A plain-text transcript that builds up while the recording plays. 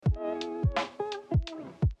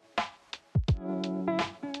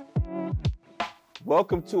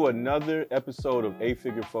Welcome to another episode of Eight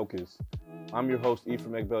Figure Focus. I'm your host,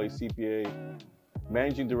 Ephraim Egbelli, CPA,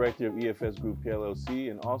 Managing Director of EFS Group PLLC,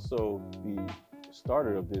 and also the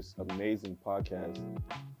starter of this amazing podcast.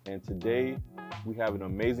 And today we have an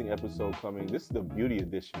amazing episode coming. This is the beauty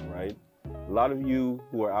edition, right? A lot of you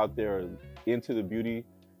who are out there are into the beauty,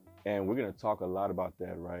 and we're going to talk a lot about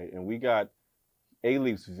that, right? And we got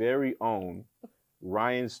A-Leaf's very own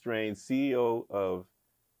Rian Strain, CEO of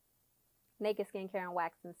Naked Skincare and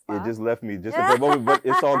Wax and Spa. It just left me just a moment, but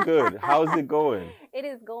it's all good. How's it going? It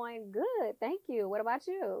is going good. Thank you. What about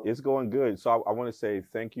you? It's going good. So I want to say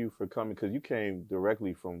thank you for coming because you came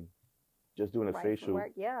directly from just doing a facial.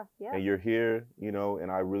 Yeah. And you're here,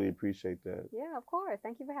 and I really appreciate that. Yeah, of course.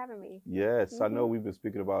 Thank you for having me. Yes. I know we've been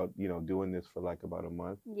speaking about, doing this for like about a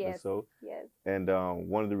month or so. Yes. And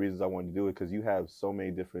one of the reasons I wanted to do it because you have so many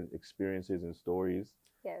different experiences and stories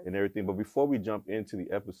and everything. But before we jump into the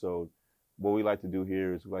episode, what we like to do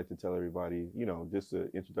here is we like to tell everybody, just an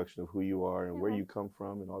introduction of who you are and where you come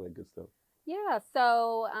from and all that good stuff. Yeah.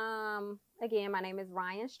 So, again, my name is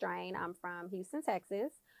Rian Strain. I'm from Houston,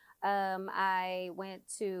 Texas. I went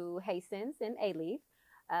to Hastings in A-Leaf,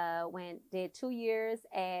 did 2 years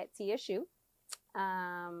at TSU.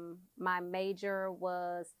 My major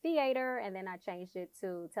was theater, and then I changed it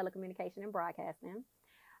to telecommunication and broadcasting.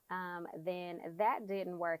 Then that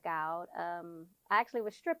didn't work out. I actually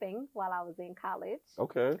was stripping while I was in college.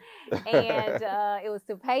 Okay. And it was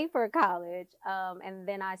to pay for college. And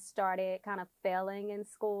then I started kind of failing in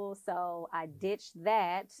school. So I ditched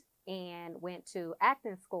that and went to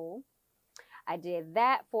acting school. I did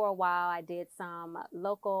that for a while. I did some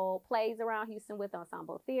local plays around Houston with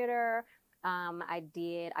Ensemble Theater. I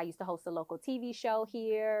used to host a local TV show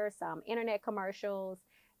here, some internet commercials.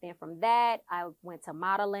 Then from that, I went to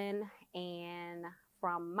modeling, and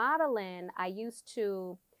from modeling, I used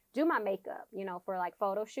to do my makeup, for like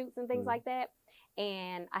photo shoots and things like that.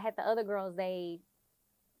 And I had the other girls, they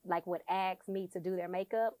would ask me to do their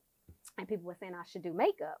makeup, and people were saying I should do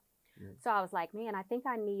makeup. So I was like, man, I think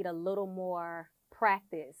I need a little more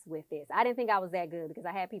practice with this. I didn't think I was that good because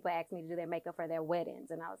I had people ask me to do their makeup for their weddings,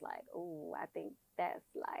 and I was like, oh, I think that's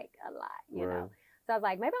like a lot, you know. So I was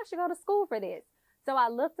like, maybe I should go to school for this. So I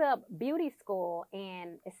looked up beauty school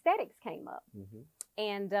and aesthetics came up.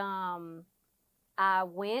 And I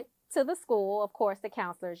went to the school. Of course, the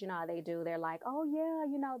counselors, how they do. They're like, oh,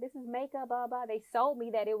 yeah, this is makeup, blah, blah. They sold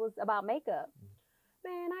me that it was about makeup.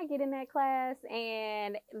 Man, I get in that class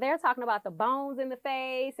and they're talking about the bones in the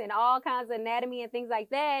face and all kinds of anatomy and things like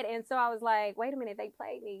that. And so I was like, wait a minute, they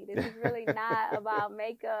played me. This is really not about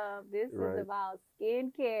makeup. This is about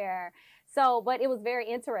skincare. So, but it was very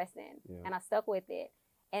interesting and I stuck with it.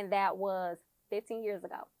 And that was 15 years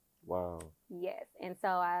ago. Wow. Yes. And so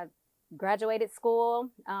I graduated school,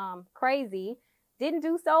 crazy. Didn't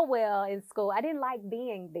do so well in school. I didn't like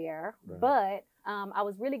being there, but I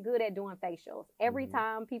was really good at doing facials. Every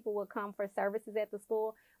time people would come for services at the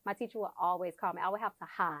school, my teacher would always call me. I would have to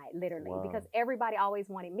hide, literally, because everybody always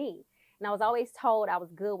wanted me. And I was always told I was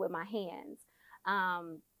good with my hands.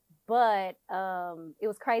 But it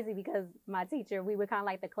was crazy because my teacher, we were kind of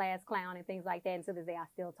like the class clown and things like that. And to this day, I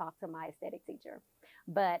still talk to my aesthetic teacher.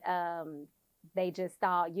 But they just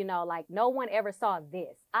thought, no one ever saw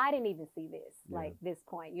this. I didn't even see this, this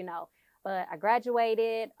point, But I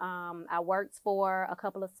graduated. I worked for a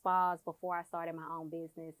couple of spas before I started my own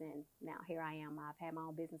business. And now here I am. I've had my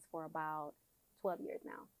own business for about 12 years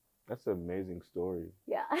now. That's an amazing story.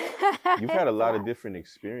 Yeah. You've had a lot of different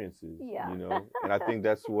experiences, and I think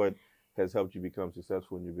that's what has helped you become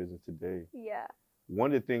successful in your business today. Yeah.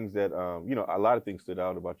 One of the things that, a lot of things stood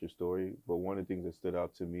out about your story, but one of the things that stood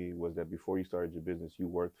out to me was that before you started your business, you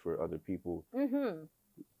worked for other people. And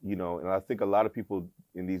I think a lot of people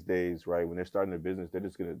in these days, right, when they're starting their business,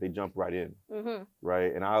 they jump right in,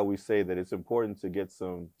 right? And I always say that it's important to get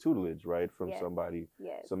some tutelage, right, from somebody,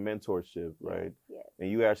 some mentorship, right? And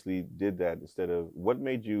you actually did that instead of, what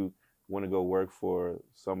made you want to go work for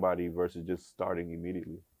somebody versus just starting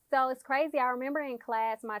immediately? So it's crazy. I remember in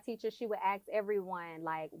class, my teacher, she would ask everyone,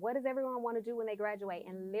 like, what does everyone want to do when they graduate?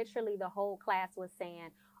 And literally the whole class was saying,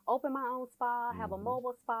 open my own spa, have a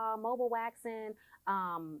mobile spa, mobile waxing.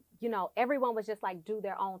 Everyone was just like, do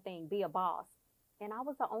their own thing, be a boss. And I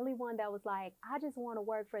was the only one that was like, I just want to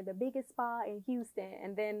work for the biggest spa in Houston.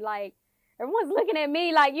 And then everyone's looking at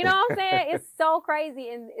me like, you know what I'm saying? It's so crazy.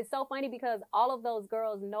 And it's so funny because all of those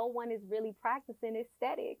girls, no one is really practicing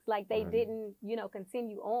aesthetics. Like they didn't,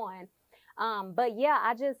 continue on. But yeah,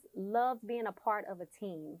 I just loved being a part of a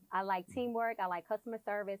team. I like teamwork. I like customer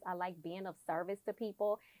service. I like being of service to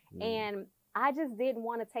people. And I just didn't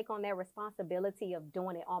want to take on that responsibility of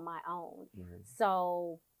doing it on my own.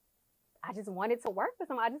 So I just wanted to work with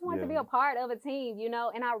someone. I just wanted to be a part of a team, you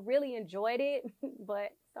know, and I really enjoyed it. But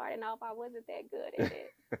starting off, I wasn't that good at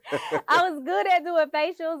it. I was good at doing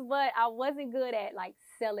facials, but I wasn't good at like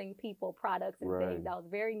selling people products and things. I was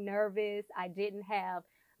very nervous. I didn't have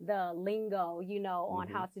the lingo, you know, on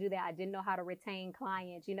how to do that. I didn't know how to retain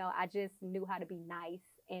clients. You know, I just knew how to be nice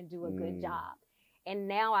and do a good job. And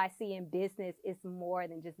now I see in business, it's more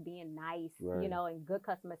than just being nice, you know, and good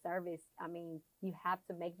customer service. I mean, you have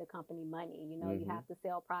to make the company money, you know, you have to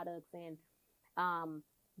sell products and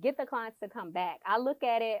get the clients to come back. I look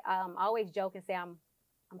at it, I always joke and say I'm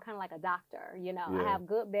kind of like a doctor, you know, I have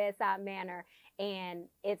good bedside manner. And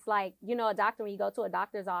it's like, you know, a doctor, when you go to a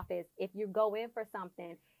doctor's office, if you go in for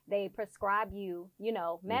something, they prescribe you, you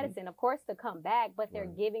know, medicine, of course, to come back, but they're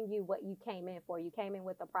giving you what you came in for. You came in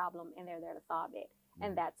with a problem and they're there to solve it.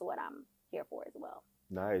 And that's what I'm here for as well.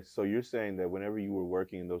 Nice. So you're saying that whenever you were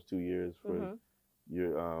working in those 2 years for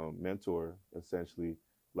your mentor, essentially,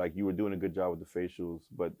 like you were doing a good job with the facials,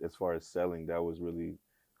 but as far as selling, that was really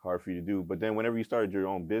hard for you to do. But then whenever you started your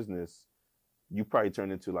own business, you probably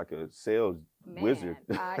turned into like a sales wizard.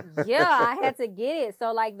 Yeah, I had to get it.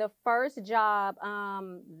 So like the first job,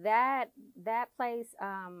 that place,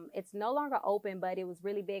 it's no longer open, but it was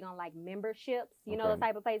really big on like memberships, you know, the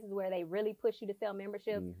type of places where they really push you to sell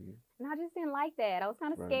memberships. And I just didn't like that. I was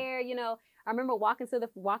kind of scared, you know. I remember walking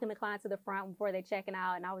the client to the front before they checking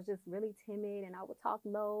out, and I was just really timid, and I would talk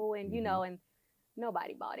low, and you know, and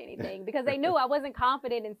nobody bought anything because they knew I wasn't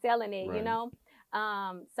confident in selling it, you know.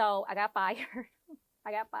 So I got fired.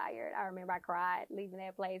 I remember I cried leaving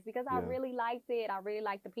that place because I really liked it. I really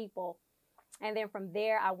liked the people. And then from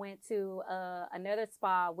there, I went to another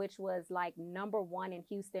spa, which was like #1 in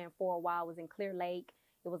Houston for a while. It was in Clear Lake.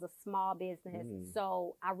 It was a small business.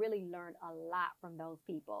 So I really learned a lot from those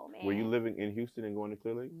people, man. Were you living in Houston and going to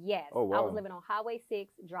Clear Lake? Yes. Oh, wow. I was living on Highway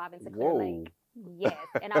 6, driving to Clear Lake. Yes.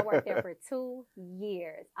 And I worked there for 2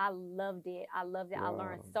 years. I loved it. I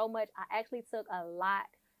learned so much. I actually took a lot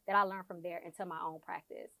that I learned from there into my own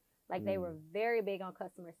practice. Like they were very big on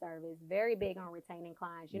customer service, very big on retaining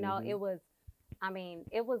clients. You know, it was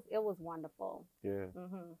wonderful. Yeah.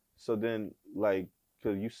 So then, like,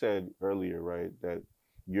 because you said earlier, right, that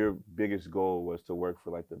your biggest goal was to work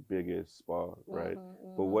for like the biggest spa, right?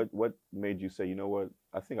 But what made you say, you know what,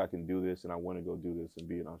 I think I can do this and I want to go do this and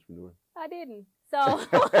be an entrepreneur? I didn't. So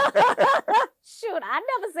shoot, I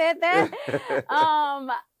never said that.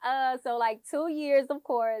 So like 2 years, of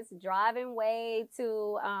course, driving way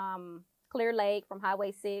to Clear Lake from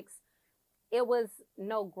Highway 6. It was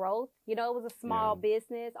no growth. You know, it was a small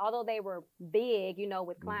business. Although they were big, you know,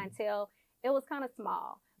 with clientele, it was kind of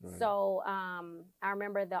small. So I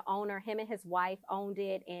remember the owner, him and his wife owned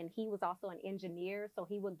it, and he was also an engineer. So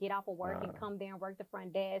he would get off of work and come there and work the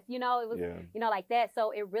front desk. You know, it was, you know, like that. So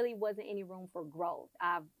it really wasn't any room for growth.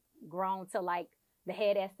 I've grown to like the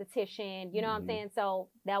head esthetician, you know what I'm saying? So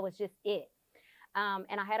that was just it.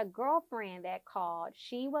 And I had a girlfriend that called.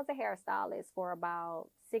 She was a hairstylist for about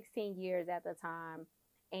 16 years at the time.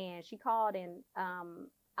 And she called and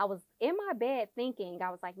I was in my bed thinking, I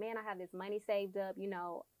was like, man, I have this money saved up. You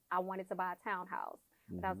know, I wanted to buy a townhouse.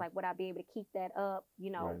 But I was like, would I be able to keep that up,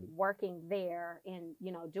 you know, working there and,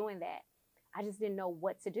 you know, doing that? I just didn't know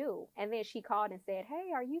what to do. And then she called and said,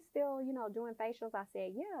 hey, are you still, you know, doing facials? I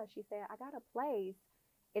said, yeah. She said, I got a place.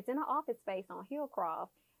 It's in an office space on Hillcroft.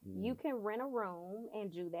 You can rent a room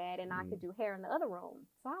and do that. And I could do hair in the other room.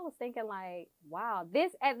 So I was thinking like, wow,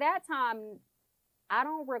 this at that time, I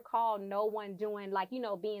don't recall no one doing like, you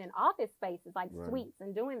know, being in office spaces like suites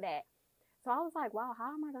and doing that. So I was like, wow,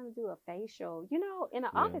 how am I going to do a facial? You know, in an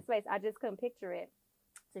office space, I just couldn't picture it.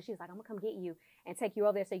 So she was like, I'm going to come get you and take you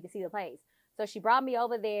over there so you can see the place. So she brought me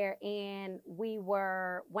over there and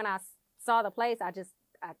when I saw the place, I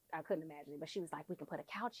couldn't imagine it. But she was like, we can put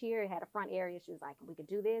a couch here. It had a front area. She was like, we could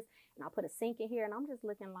do this. And I'll put a sink in here. And I'm just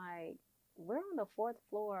looking like, we're on the 4th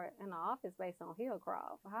floor in the office space on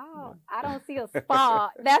Hillcroft. How? I don't see a spa.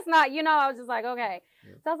 That's not, you know, I was just like, okay.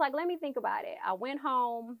 So I was like, let me think about it. I went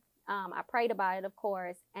home. I prayed about it, of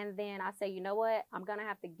course. And then I said, you know what? I'm going to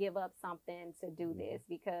have to give up something to do this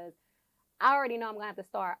because I already know I'm going to have to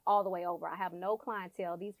start all the way over. I have no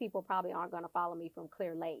clientele. These people probably aren't going to follow me from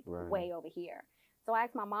Clear Lake way over here. So I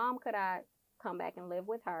asked my mom, could I come back and live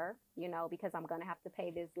with her, you know, because I'm going to have to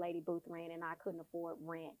pay this lady booth rent and I couldn't afford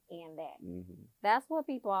rent and that. That's what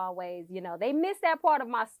people always, you know, they miss that part of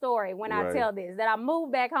my story when I tell this, that I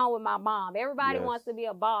moved back home with my mom. Everybody wants to be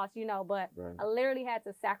a boss, you know, but I literally had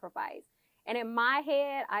to sacrifice. And in my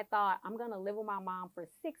head, I thought I'm going to live with my mom for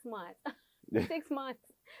 6 months. 6 months.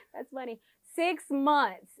 That's funny. 6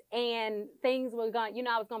 months, and things were going,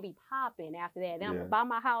 I was going to be popping after that. Then I'm by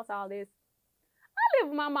my house, all this. I lived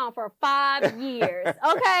with my mom for 5 years.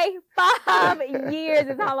 Okay. 5 years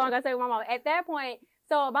is how long I stayed with my mom. At that point,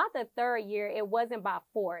 so about the 3rd year, it wasn't by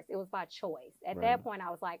force. It was by choice. At that point, I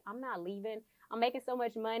was like, I'm not leaving. I'm making so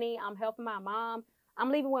much money. I'm helping my mom.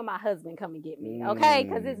 I'm leaving when my husband come and get me. Okay.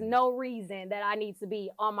 Because there's no reason that I need to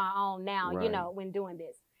be on my own now, when doing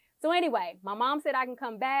this. So anyway, my mom said I can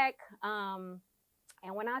come back. And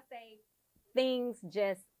when I say things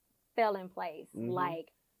just fell in place,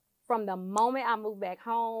 like from the moment I moved back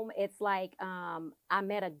home, it's like I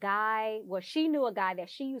met a guy. Well, she knew a guy that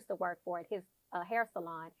she used to work for at his hair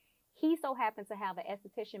salon. He so happened to have an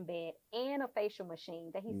esthetician bed and a facial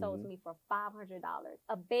machine that he sold to me for $500.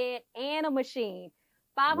 A bed and a machine,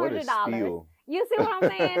 $500. You see what I'm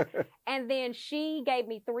saying? And then she gave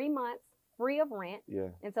me 3 months free of rent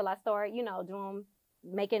until I started,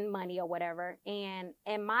 making money or whatever. And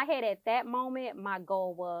in my head at that moment, my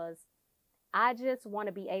goal was, I just want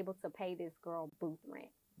to be able to pay this girl booth rent.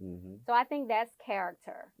 So I think that's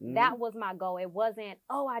character. That was my goal. It wasn't,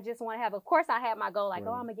 I just want to have, of course I had my goal, like,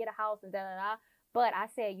 I'm going to get a house and da-da-da. But I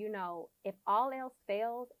said, if all else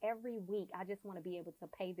fails, every week, I just want to be able to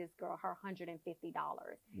pay this girl her $150,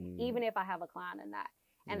 even if I have a client or not.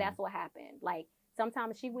 And that's what happened. Like,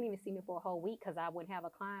 sometimes she wouldn't even see me for a whole week because I wouldn't have a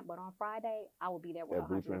client. But on Friday, I would be there with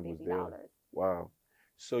 $150. Wow.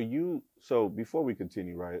 So before we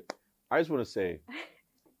continue, right, I just want to say,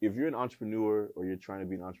 if you're an entrepreneur or you're trying to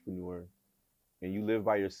be an entrepreneur and you live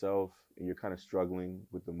by yourself and you're kind of struggling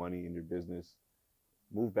with the money in your business,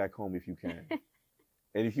 move back home if you can.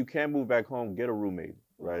 And if you can't move back home, get a roommate,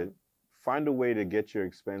 right? Find a way to get your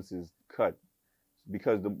expenses cut,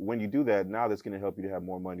 because when you do that, now that's going to help you to have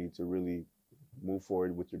more money to really move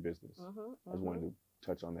forward with your business. I just wanted to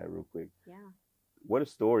touch on that real quick. Yeah. What a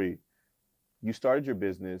story. You started your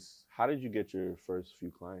business. How did you get your first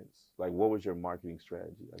few clients? Like, what was your marketing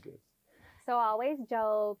strategy, I guess? So I always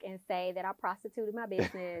joke and say that I prostituted my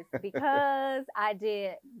business because I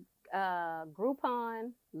did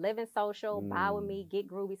Groupon, Living Social, Buy With Me, Get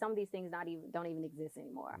Groovy. Some of these things don't even exist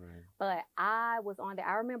anymore. But I was on there.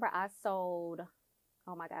 I remember I sold,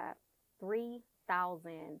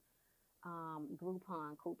 3,000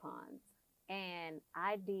 Groupon coupons. And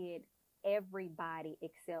I did everybody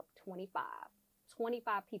except 25.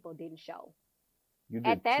 25 people didn't show. You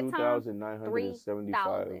did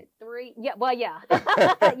 2,975. Yeah, well, yeah.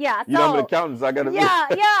 Yeah. I'm an accountant, so I got to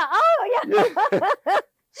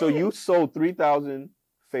So you sold 3,000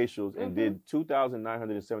 facials and did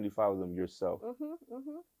 2,975 of them yourself.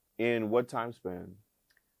 In what time span?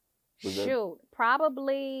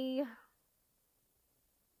 Probably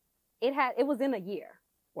it was in a year.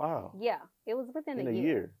 Wow. Yeah, it was within a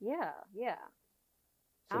year. Yeah.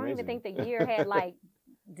 It's I don't even think the year had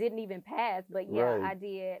didn't even pass, but I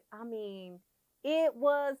did. I mean, it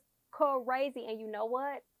was crazy. And you know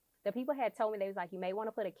what? The people had told me, they was like, you may want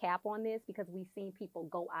to put a cap on this because we've seen people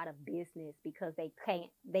go out of business because they can't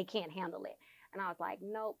handle it. And I was like,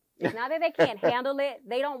 nope. It's not that they can't handle it.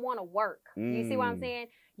 They don't want to work. You see what I'm saying?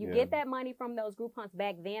 You get that money from those Groupons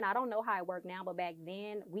back then. I don't know how it worked now, but back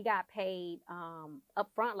then we got paid up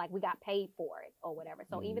front, like we got paid for it or whatever.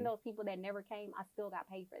 So even those people that never came, I still got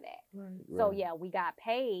paid for that. So yeah, we got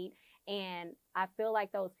paid. And I feel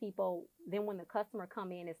like those people, then when the customer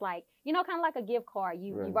come in, it's like, kind of like a gift card.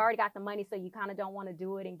 You've already got the money, so you kind of don't want to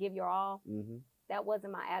do it and give your all. That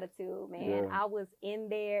wasn't my attitude, man. I was in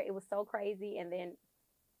there. It was so crazy. And then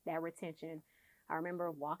that retention. I remember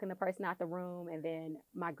walking the person out the room, and then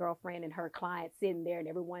my girlfriend and her client sitting there and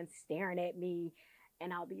everyone's staring at me.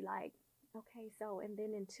 And I'll be like, okay, so, and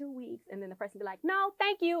then in 2 weeks, and then the person be like, no,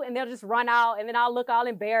 thank you. And they'll just run out, and then I'll look all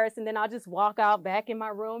embarrassed, and then I'll just walk out back in my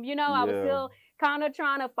room. I was still kind of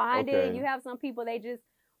trying to find it. And you have some people, they just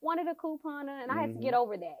wanted a coupon, and I had to get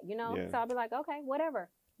over that, So I'll be like, okay, whatever.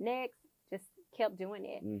 Next, just kept doing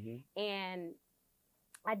it. And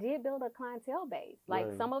I did build a clientele base.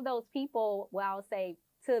 Like some of those people, I'll say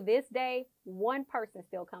to this day, one person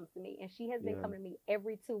still comes to me, and she has been coming to me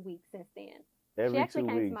every 2 weeks since then. She actually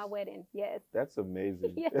came to my wedding. Yes. That's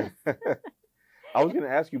amazing. Yes. I was going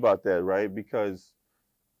to ask you about that, right? Because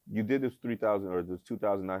you did this 3,000 or this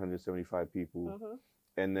 2,975 people.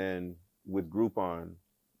 And then with Groupon,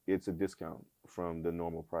 it's a discount from the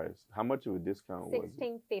normal price. How much of a discount was it?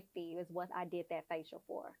 $16.50 is what I did that facial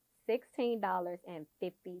for.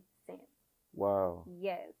 $16.50. Wow.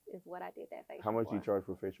 Yes, is what I did that facial for. How much do you charge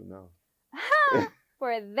for a facial now?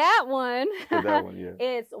 For that one,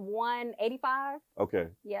 it's $185. Okay.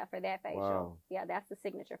 Yeah, for that facial. Wow. Yeah, that's the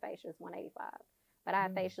signature facial. It's $185. But I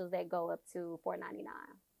have facials that go up to $499.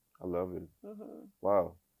 I love it. Mhm.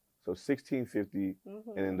 Wow. So 1650, and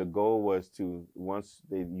then Mhm. the goal was to once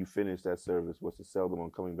you finish that service was to sell them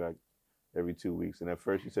on coming back every 2 weeks. And at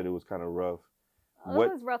first you said it was kind of rough. It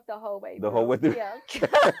What was rough the whole way the whole way through. through?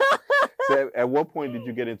 Yeah. So at what point did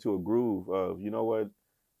you get into a groove of, you know what,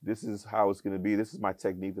 this is how it's going to be. This is my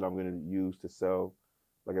technique that I'm going to use to sell.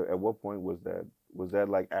 Like at what point was that? Was that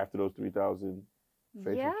like after those 3,000 facials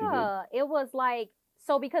you did? Yeah, it was like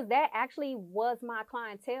so because that actually was my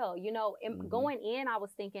clientele. You know, Hmm. going in, I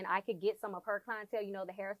was thinking I could get some of her clientele. You know,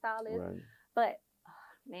 the hairstylist, Right. but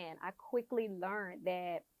man, I quickly learned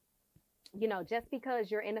that you know, just because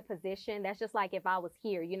you're in a position, that's just like if I was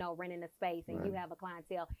here, you know, renting a space and you Right. have a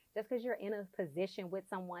clientele, just because you're in a position with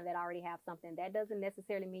someone that already have something, that doesn't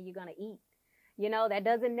necessarily mean you're going to eat. You know, that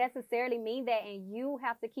doesn't necessarily mean that, and you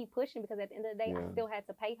have to keep pushing because at the end of the day, I Yeah. still had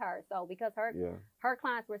to pay her. So because Yeah. her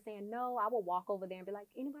clients were saying no, I would walk over there and be like,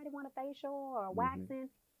 anybody want a facial or Hmm. waxing?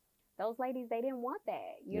 Those ladies, they didn't want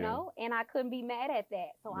that, you Yeah. know, and I couldn't be mad at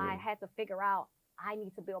that. So I Yeah. had to figure out I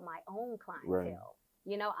need to build my own Right. clientele.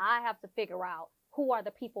 You know, I have to figure out who are the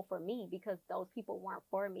people for me because those people weren't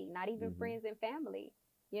for me, not even Hmm. friends and family.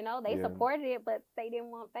 You know, they Yeah. supported it, but they didn't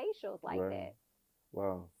want facials like Right. that.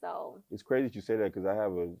 Wow. So, It's crazy that you say that because I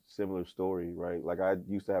have a similar story, right? Like I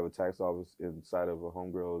used to have a tax office inside of a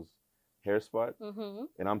homegirl's hair spot, mhm.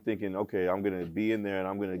 and I'm thinking, okay, I'm gonna be in there and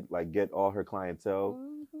I'm gonna like get all her clientele,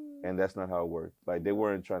 Mhm. and that's not how it worked. Like they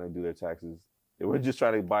weren't trying to do their taxes; they were just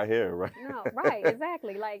trying to buy hair, right? No, right,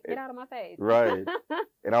 exactly. Like, get It- out of my face. right.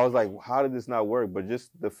 And I was like, how did this not work? But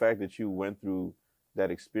just the fact that you went through that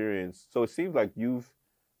experience, so it seems like you've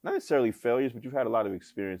not necessarily failures, but you've had a lot of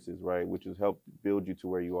experiences, right? Which has helped build you to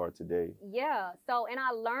where you are today. Yeah. So, and I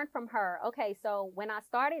learned from her. Okay. So when I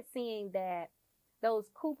started seeing that those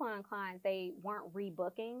coupon clients, they weren't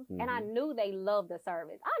rebooking, and I Hmm. knew they loved the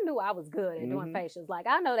service. I knew I was good at doing Hmm. facials. Like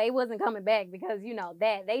I know they wasn't coming back because, you know,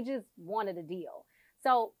 that they just wanted a deal.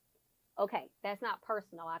 So, okay, that's not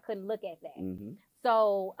personal. I couldn't look at that. Hmm.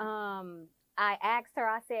 So, I asked her,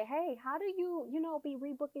 I said, hey, how do you, you know, be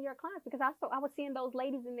rebooking your clients? Because I was seeing those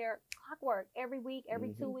ladies in their clockwork every week,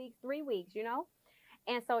 every 2 weeks, 3 weeks, you know?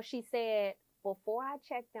 And so she said, before I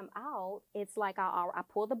check them out, it's like I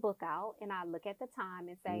pull the book out and I look at the time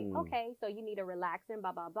and say, Mm. okay, so you need a relaxing,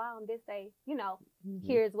 blah, blah, blah, on this day, you know, Hmm.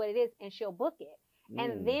 here's what it is. And she'll book it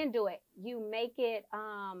and Mm. then do it. You make it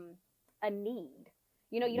a need.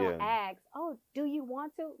 You know, you don't Yeah. ask, oh, do you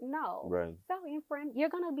want to? No. Right. So, friend, you're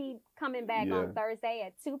going to be coming back Yeah. on Thursday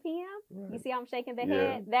at 2 p.m. You Right. see, I'm shaking the Yeah.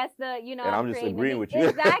 head. That's the, you know, And I'm I'm just creating a agreeing need. with you.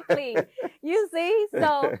 Exactly. You see?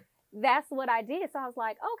 So that's what I did. So I was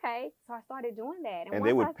like, okay. So I started doing that. And once they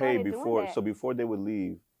I would pay started doing before, that, so before they would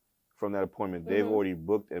leave from that appointment, they've Mhm. already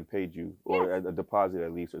booked and paid you, or Yes. a deposit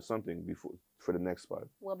at least, or something before for the next spot.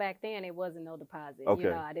 Well, back then it wasn't no deposit. You Okay.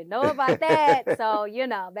 know, I didn't know about that. So, you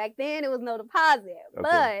know, back then it was no deposit.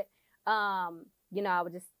 Okay. But you know, I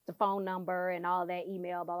would just the phone number and all that,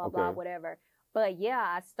 email, blah, blah, blah, Okay. whatever. But yeah,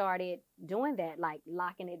 I started doing that, like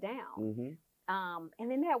locking it down. Hmm. And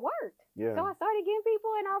then that worked. Yeah. So I started getting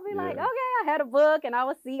people and I'll be like, Yeah. okay, I had a book and I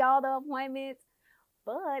would see all the appointments.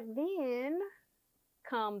 But then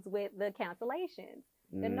comes with the cancellations,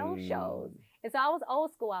 the no-shows. And so I was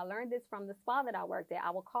old school. I learned this from the spa that I worked at.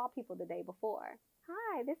 I would call people the day before.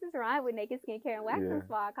 Hi, this is Rian with Naked Skincare and Waxing Yeah.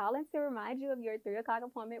 Spa. Calling to remind you of your 3 o'clock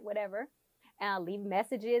appointment, whatever. And I'll leave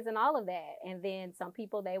messages and all of that. And then some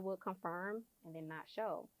people, they would confirm and then not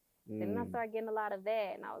show. Then I Mm. started getting a lot of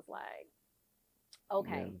that. And I was like,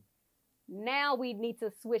 okay, Yeah. now we need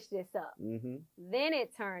to switch this up. Hmm. Then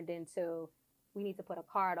it turned into we need to put a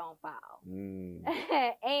card on file. Mm.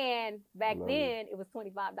 And back Love then it was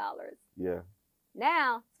 $25. Yeah.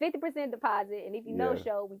 Now it's 50% deposit, and if you no Yeah.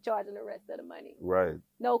 show, we charging the rest of the money. Right.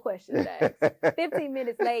 No questions asked. 15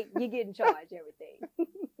 minutes late, you're getting charged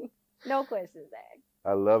everything. No questions asked.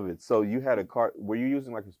 I love it. So you had a card. Were you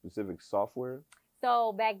using like a specific software?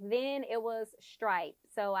 So back then it was Stripe.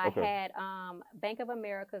 So I Okay. had Bank of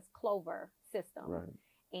America's Clover system. Right.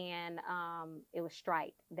 And it was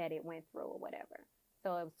Stripe that it went through or whatever.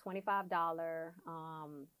 So it was $25.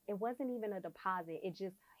 It wasn't even a deposit. It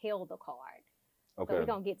just held the card. Okay. So we're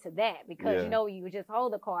going to get to that because, Yeah. you know, you just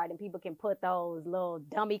hold the card and people can put those little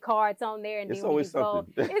dummy cards on there. And It's then when always you go,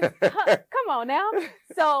 something. come on now.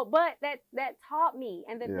 So, but that taught me.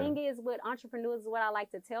 And the Yeah. thing is with entrepreneurs, what I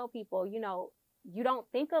like to tell people, you know, you don't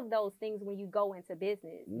think of those things when you go into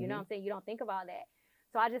business. You know what I'm saying? You don't think about that.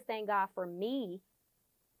 So I just thank God for me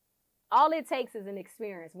all it takes is an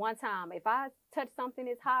experience. One time, if I touch something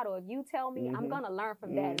that's hot, or if you tell me, I'm going to learn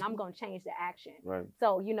from that, and I'm going to change the action. Right.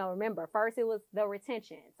 So, remember, first it was the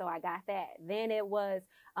retention. So I got that. Then it was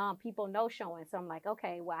people no-showing. So I'm like,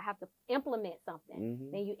 okay, well, I have to implement something.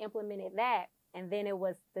 Then you implemented that. And then it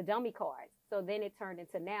was the dummy cards. So then it turned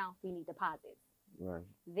into, now we need deposits. Right.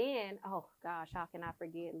 Then, oh gosh, how can I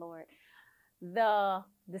forget, Lord? The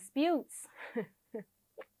disputes.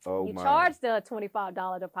 You charge the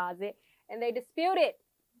 $25 deposit, and they dispute it.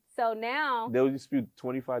 So now they'll dispute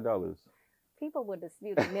 $25. People would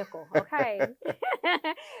dispute a nickel. Okay.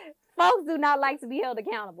 Folks do not like to be held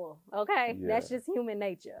accountable. Okay. Yeah. That's just human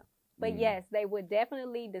nature. But yes, they would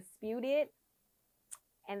definitely dispute it.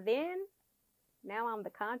 And then now I'm the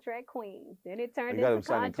contract queen. Then it turned into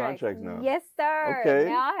contracts now. Yes, sir. Okay.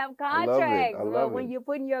 Now I have contracts. I love it. When you're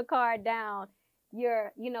putting your card down,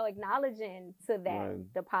 you're, acknowledging to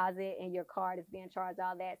that deposit, and your card is being charged,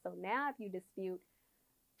 all that. So now if you dispute,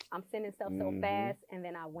 I'm sending stuff so fast, and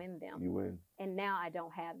then I win them. You win. And now I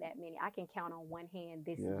don't have that many. I can count on one hand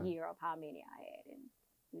this year of how many I had.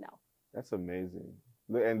 And no. That's amazing.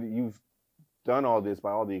 And you've done all this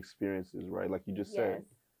by all the experiences, right? Like you just said.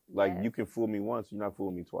 Like you can fool me once, you're not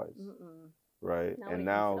fooling me twice. Right? No, and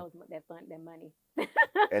now that money.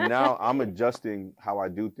 And now I'm adjusting how I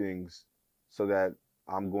do things so that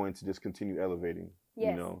I'm going to just continue elevating.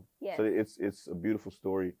 Yes. Yes. So it's a beautiful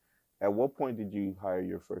story. At what point did you hire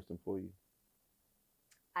your first employee?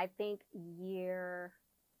 I think year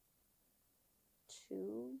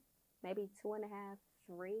 2, maybe 2.5,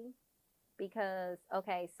 3. Because,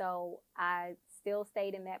 okay, so I still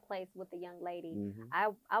stayed in that place with the young lady. I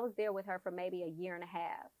was there with her for maybe a year and a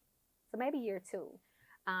half. So maybe year 2.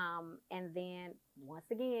 And then once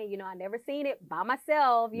again, I never seen it by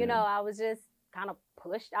myself. I was just kind of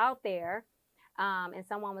pushed out there. And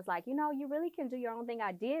someone was like, you really can do your own thing.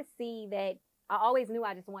 I did see that. I always knew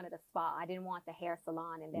I just wanted a spa. I didn't want the hair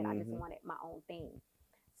salon, and then I just wanted my own thing.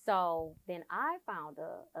 So then I found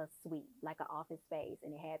a suite, like an office space,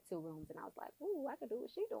 and it had 2 rooms. And I was like, ooh, I could do what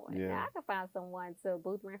she's doing. Yeah. Now I could find someone to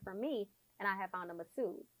booth rent for me. And I had found a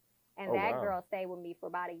masseuse. And girl stayed with me for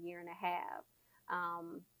about a year and a half.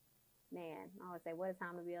 Man, I would say, what a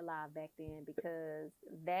time to be alive back then, because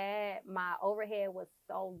my overhead was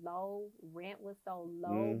so low. Rent was so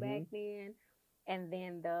low back then. And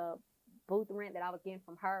then the booth rent that I was getting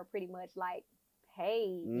from her pretty much like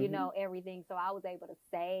paid, everything. So I was able to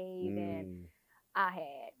save, and I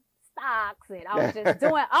had stocks, and I was just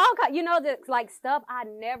doing all the like stuff I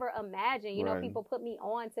never imagined. People put me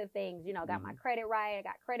on to things, got my credit right. I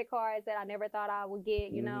got credit cards that I never thought I would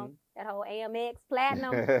get, that whole AMX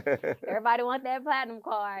platinum. Everybody wants that platinum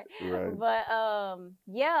card. Right. But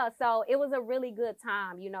yeah, so it was a really good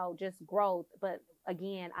time, just growth. But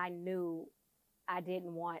again, I knew I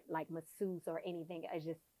didn't want like masseuse or anything. I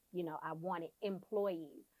just, I wanted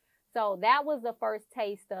employees. So that was the first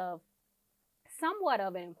taste of somewhat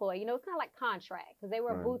of an employee. It's kind of like contract, because they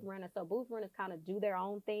were booth renters. So booth renters kind of do their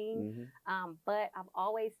own thing. But I've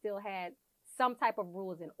always still had some type of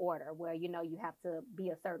rules in order where, you have to be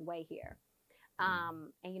a certain way here.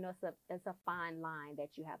 And, it's a fine line that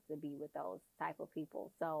you have to be with those type of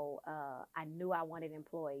people. So I knew I wanted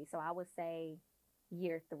employees. So I would say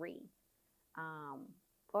year 3.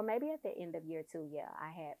 Or maybe at the end of year 2, I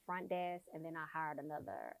had front desk, and then I hired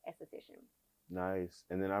another esthetician. Nice.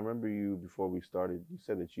 And then I remember before we started, you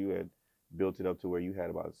said that you had built it up to where you had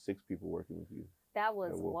about 6 people working with you. That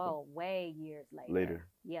was, way years later.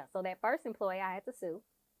 Yeah. So that first employee, I had to sue.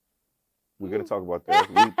 We're going to talk about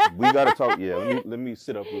that. we got to talk. Yeah. Let me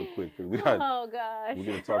sit up real quick. Oh, gosh. We're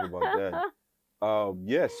going to talk about that.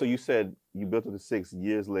 Yes. So you said you built it to 6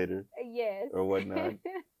 years later. Yes. Or whatnot.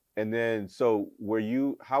 And then, so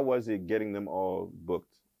how was it getting them all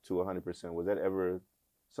booked to 100%? Was that ever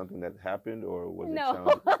something that happened, or was it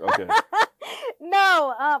challenging? Okay.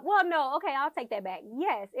 No. Well, no. Okay, I'll take that back.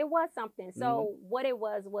 Yes, it was something. So what it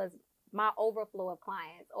was my overflow of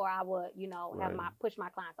clients, or I would, push my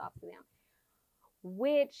clients off to them.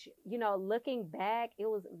 Which, looking back, it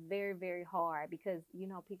was very, very hard because,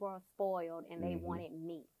 people are spoiled and they wanted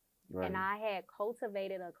me. Right. And I had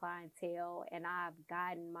cultivated a clientele, and I've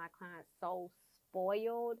gotten my clients so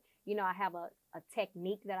spoiled. I have a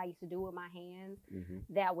technique that I used to do with my hands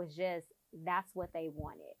that was just, that's what they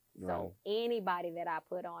wanted. Right. So anybody that I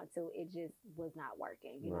put on to, it just was not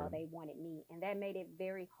working. They wanted me. And that made it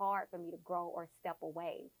very hard for me to grow or step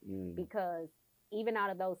away because even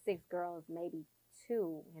out of those 6 girls, maybe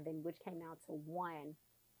 2, and then which came down to 1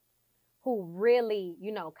 who really,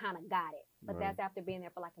 kind of got it. But that's after being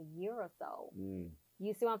there for like a year or so.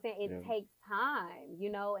 You see what I'm saying? It takes time,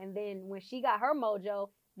 and then when she got her mojo,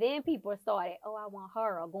 Then people started, oh, I want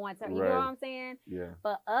her, or going to her. You know Right. what I'm saying? Yeah.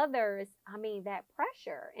 But others, I mean, that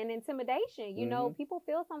pressure and intimidation, you know, Mhm. people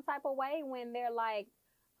feel some type of way when they're like,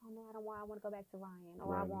 oh no, I want to go back to Ryan,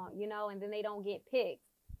 or I Right. want, you know, and then they don't get picked.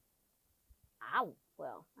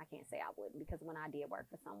 Well, I can't say I wouldn't, because when I did work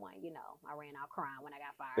for someone, you know, I ran out crying when I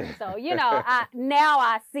got fired. So, you know, now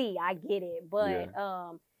I see, I get it. But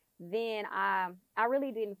then I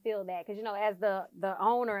really didn't feel that, because, you know, as the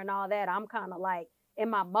owner and all that, I'm kind of like in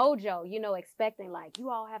my mojo, you know, expecting like, you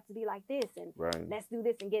all have to be like this, and Right. let's do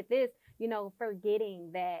this and get this, you know,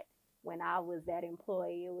 forgetting that when I was that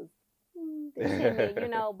employee, it was the timid, you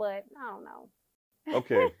know, but I don't know.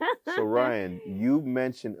 Okay. So Ryan, you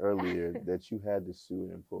mentioned earlier that you had to sue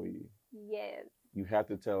an employee. Yes. You have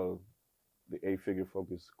to tell the 8-Figure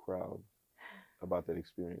Focus crowd about that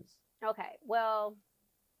experience. Okay. Well,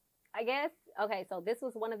 I guess, okay, so this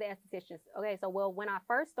was one of the estheticians. Okay, so well, when I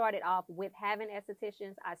first started off with having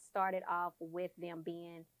estheticians, I started off with them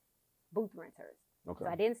being booth renters. Okay.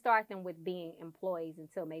 So I didn't start them with being employees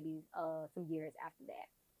until maybe some years after that.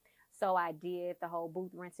 So I did the whole booth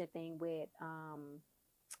renting thing with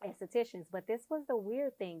estheticians. But this was the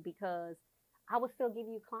weird thing, because I would still give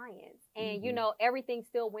you clients. And, you know, everything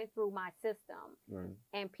still went through my system. Right.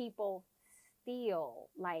 And people still,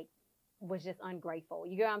 like, was just ungrateful.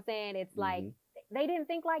 You get what I'm saying? It's like, they didn't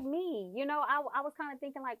think like me. You know, I was kind of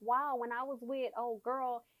thinking like, wow, when I was with, oh,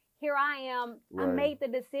 girl, here I am. Right. I made the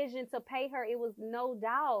decision to pay her. It was no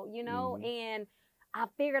doubt, you know, and I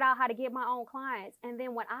figured out how to get my own clients. And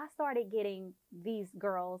then when I started getting these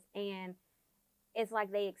girls, and it's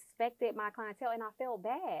like they expected my clientele, and I felt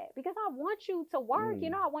bad, because I want you to work, you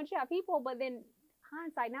know, I want you to have people. But then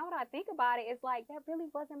hindsight, now when I think about it, it's like, that really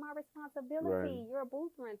wasn't my responsibility. Right. You're a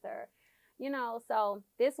booth renter, you know. So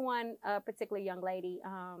this one particular young lady,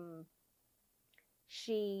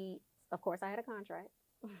 she, of course, I had a contract.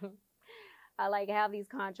 I like have these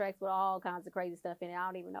contracts with all kinds of crazy stuff in it. I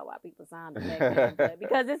don't even know why people sign them back then, but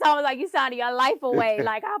because it's almost like you signing your life away.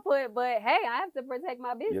 Like but hey, I have to protect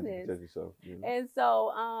my business. You have to protect yourself. You know? And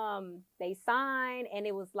so they signed, and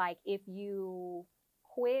it was like, if you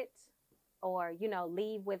quit or, you know,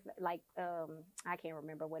 leave with like I can't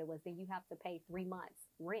remember what it was, then you have to pay 3 months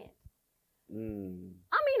rent. I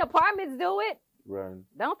mean, apartments do it. Right.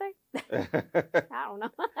 Don't they? I don't know.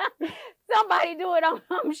 Somebody do it,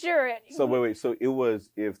 I'm sure. So wait. So it was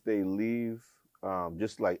if they leave,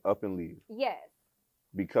 just like up and leave. Yes.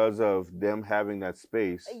 Because of them having that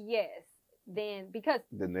space. Yes. Then they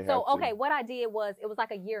have to. Okay, what I did was, it was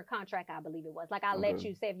like a year contract, I believe it was. Like, I let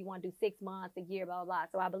you say if you want to do 6 months, a year, blah, blah, blah.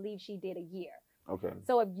 So I believe she did a year. Okay.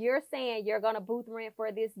 So if you're saying you're going to booth rent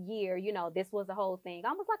for this year, you know, this was the whole thing.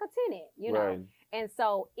 Almost like a tenant, you know. Right. And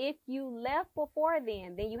so if you left before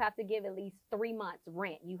then you have to give at least 3 months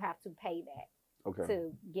rent. You have to pay that. Okay.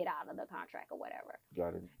 To get out of the contract or whatever.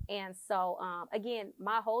 Got it. And so, again,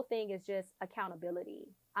 my whole thing is just accountability.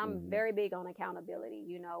 I'm very big on accountability,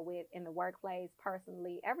 you know, in the workplace,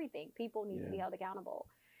 personally, everything. People need to be held accountable.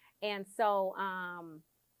 And so,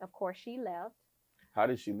 of course, she left. How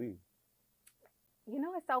did she leave? You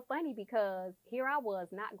know, it's so funny, because here I was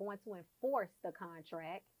not going to enforce the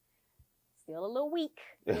contract. Still a little weak,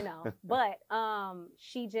 you know. But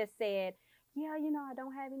she just said, yeah, you know, I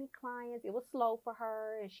don't have any clients. It was slow for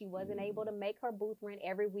her, and she wasn't able to make her booth rent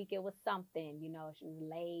every week. It was something, you know, she was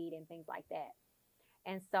late and things like that.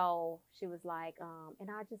 And so she was like, and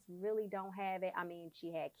I just really don't have it. I mean,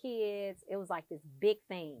 she had kids. It was like this big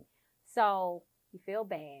thing. So you feel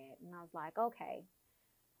bad. And I was like, okay,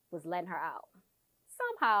 was letting her out.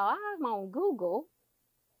 Somehow I'm on Google.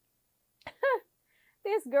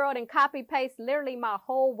 This girl done copy paste literally my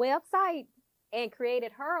whole website and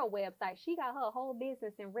created her a website. She got her whole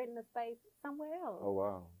business and renting a space somewhere else. Oh,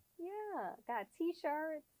 wow. Yeah. Got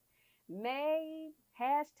t-shirts made,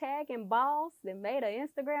 hashtagging boss, then made an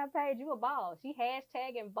Instagram page. You a boss. She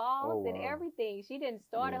hashtagging boss and everything. She didn't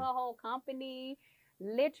start her whole company.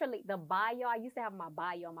 Literally, the bio, I used to have my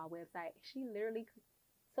bio on my website. She literally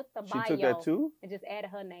took the bio. She took that too? And just added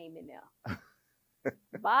her name in there.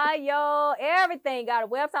 Bio, everything, got a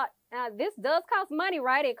website. Now, this does cost money,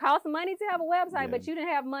 right? It costs money to have a website, but you didn't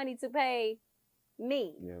have money to pay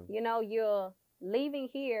me. Yeah. You know, you're leaving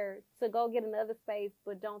here to go get another space,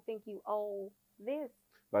 but don't think you owe this.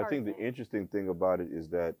 But I think the interesting thing about it is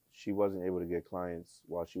that she wasn't able to get clients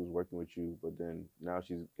while she was working with you, but then now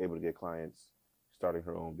she's able to get clients starting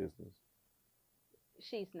her own business.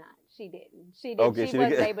 She's not. She didn't. She didn't. Okay, she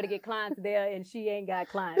wasn't able to get clients there, and she ain't got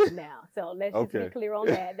clients now. So let's just be clear on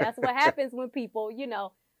that. That's what happens when people, you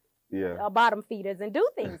know, are bottom feeders and do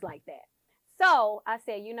things like that. So I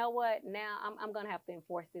said, you know what? Now I'm gonna have to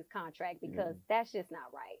enforce this contract because that's just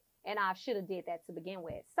not right. And I should have did that to begin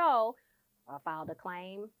with. So I filed a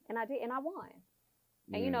claim and I did, and I won.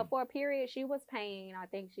 And you know, for a period, she was paying. I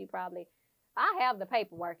think she probably. I have the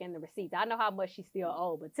paperwork and the receipts. I know how much she still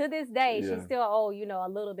owed, but to this day, she still owed, you know, a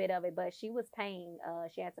little bit of it. But she was paying.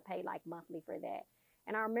 She had to pay like monthly for that.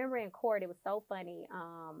 And I remember in court, it was so funny.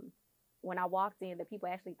 When I walked in, the people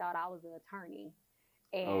actually thought I was an attorney.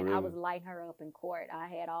 And I was lighting her up in court. I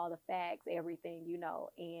had all the facts, everything, you know,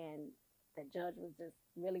 and the judge was just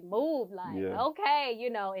really moved, like, okay, you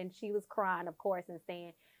know, and she was crying, of course, and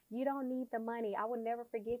saying, you don't need the money. I will never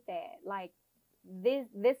forget that. Like,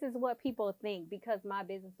 this is what people think because my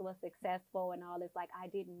business was successful and all this. Like, I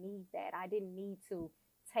didn't need that. I didn't need to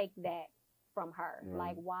take that from her.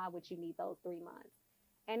 Like, why would you need those 3 months?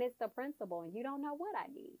 And it's the principle, and you don't know what I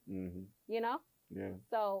need, you know? Yeah.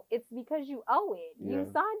 So it's because you owe it. Yeah. You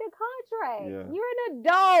signed a contract. Yeah. You're an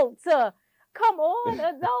adult. Come on,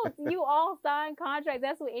 adults. You all sign contracts.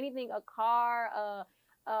 That's what anything, a car,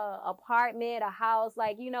 apartment, a house.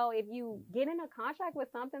 Like, you know, if you get in a contract with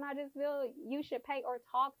something, I just feel you should pay or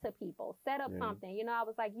talk to people. Set up something. You know, I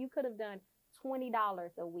was like, you could have done $20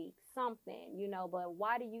 a week, something, you know, but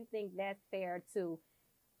why do you think that's fair to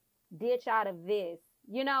ditch out of this,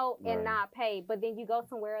 you know, and not pay, but then you go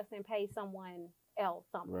somewhere else and pay someone else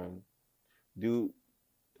something. Right. Do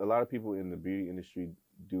a lot of people in the beauty industry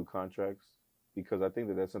do contracts? Because I think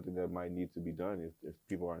that that's something that might need to be done if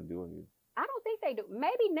people aren't doing it. I don't think they do.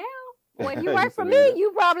 Maybe now. Well, if you work for me,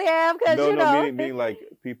 you probably have because you know. Meaning like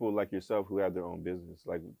people like yourself who have their own business,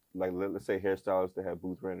 like let's say hairstylists that have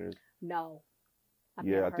booth renters. No.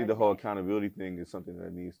 I think the whole accountability thing is something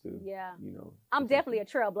that needs to. Yeah. You know. I'm definitely a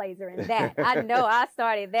trailblazer in that. I know I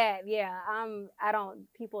started that. Yeah.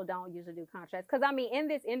 People don't usually do contracts because I mean in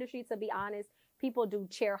this industry, to be honest, people do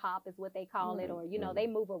chair hop is what they call it, or you know they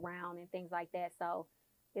move around and things like that. So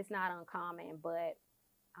it's not uncommon, but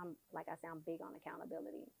I'm like I said, I'm big on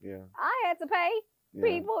accountability. Yeah. I had to pay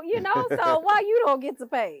people, you know, so why you don't get to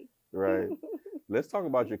pay? Right. Let's talk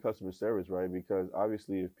about your customer service, right? Because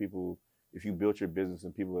obviously if you built your business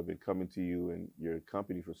and people have been coming to you and your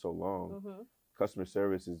company for so long, customer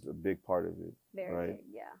service is a big part of it. Very big,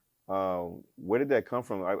 yeah. Where did that come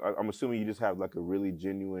from? I'm assuming you just have like a really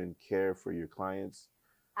genuine care for your clients.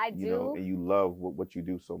 I do. You know, and you love what you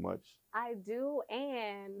do so much. I do,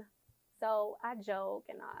 and so I joke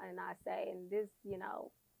and I say, and this, you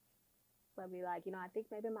know, let me like, you know, I think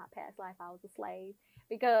maybe in my past life I was a slave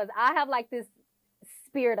because I have like this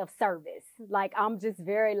spirit of service. Like I'm just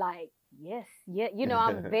very like, yes, yeah, you know,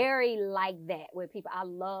 I'm very like that with people. I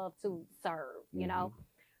love to serve, you know,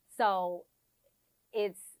 so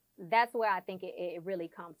that's where I think it really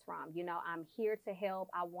comes from. You know, I'm here to help.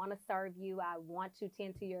 I want to serve you. I want to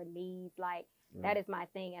tend to your needs. Like that is my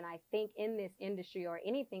thing. And I think in this industry or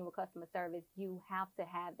anything with customer service, you have to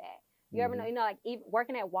have that. You ever know, you know, like even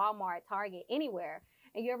working at Walmart, Target, anywhere,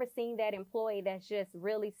 and you ever seen that employee that's just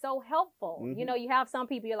really so helpful? You know, you have some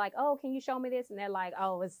people you're like, oh, can you show me this? And they're like,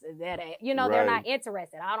 oh, it's that, you know, they're not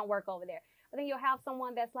interested. I don't work over there. But then you'll have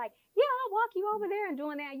someone that's like, yeah, I'll walk you over there and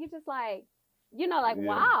doing that. And you're just like, you know, like,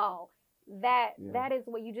 wow, that is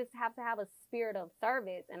what you just have to have a spirit of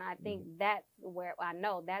service. And I think that's where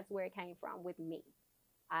it came from with me.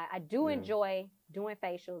 I do enjoy doing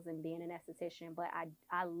facials and being an esthetician, but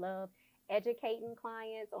I love educating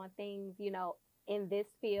clients on things, you know, in this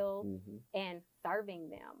field and serving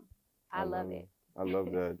them. I love it. I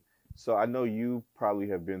love that. So I know you probably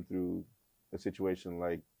have been through a situation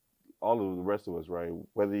like all of the rest of us, right?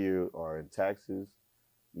 Whether you are in taxes,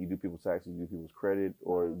 you do people's taxes, you do people's credit,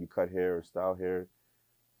 or you cut hair or style hair.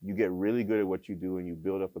 You get really good at what you do and you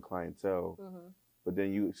build up a clientele, but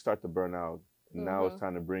then you start to burn out. And now it's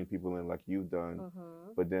time to bring people in like you've done.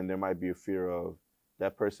 But then there might be a fear of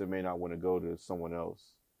that person may not want to go to someone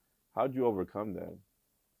else. How'd you overcome that?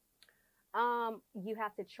 You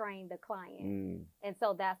have to train the client. And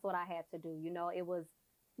so that's what I had to do. You know, it was,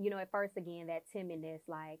 you know, at first, again, that timidness,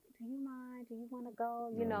 like, do you mind? Do you want to go?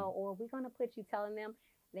 You know, or we're going to put you telling them.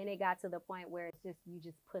 Then it got to the point where it's just, you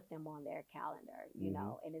just put them on their calendar, you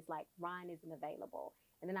know, and it's like, Ryan isn't available.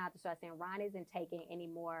 And then I have to start saying, Ryan isn't taking any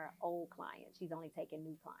more old clients. She's only taking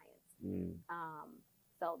new clients.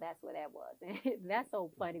 So that's where that was. And that's so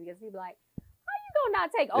funny because people are like, how you gonna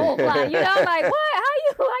not take old clients? You know, I'm like, what?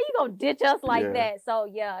 How you gonna ditch us like that? So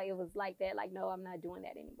yeah, it was like that. Like, no, I'm not doing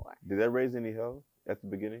that anymore. Did that raise any hell at the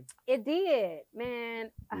beginning? It did,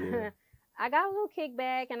 man. I got a little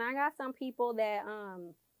kickback, and I got some people that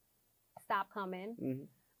stopped coming.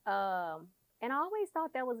 And I always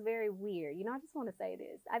thought that was very weird. You know, I just want to say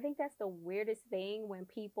this. I think that's the weirdest thing when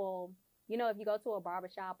people, You know, if you go to a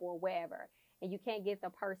barbershop or wherever and you can't get the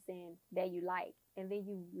person that you like, and then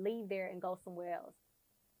you leave there and go somewhere else,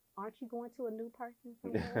 aren't you going to a new person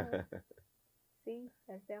somewhere else? See,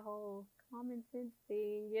 that's that whole common sense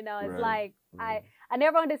thing. You know, it's like I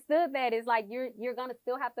never understood that. It's like you're gonna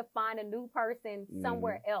still have to find a new person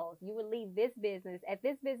somewhere else. You would leave this business. At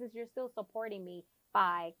this business, you're still supporting me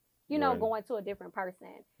by, you know, going to a different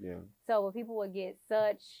person. Yeah. So when people would get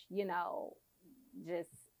such, you know, just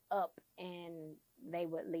up and they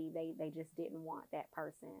would leave, they just didn't want that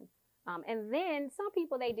person. And then some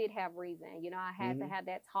people, they did have reason. You know, I had to have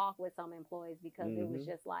that talk with some employees because it was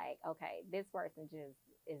just like, okay, this person just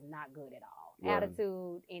is not good at all.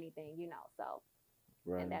 Attitude, anything, you know,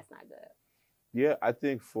 so, and that's not good. Yeah, I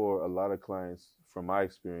think for a lot of clients, from my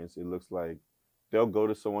experience, it looks like they'll go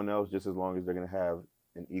to someone else just as long as they're going to have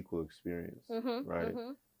an equal experience, right?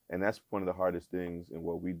 And that's one of the hardest things in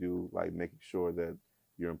what we do, like making sure that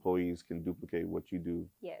your employees can duplicate what you do,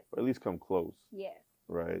 or at least come close.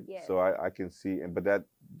 Right. Yes. So I can see, but that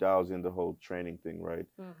dials in the whole training thing, right?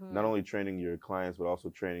 Not only training your clients, but also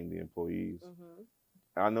training the employees.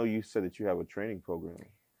 I know you said that you have a training program.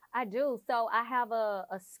 I do. So I have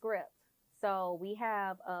a script. So we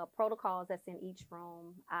have protocols that's in each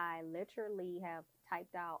room. I literally have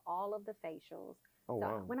typed out all of the facials. Oh, so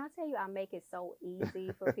wow. When I tell you I make it so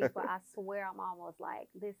easy for people, I swear I'm almost like,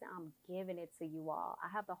 listen, I'm giving it to you all.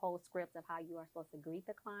 I have the whole script of how you are supposed to greet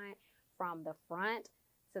the client from the front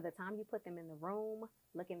to the time you put them in the room,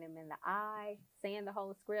 looking them in the eye, saying the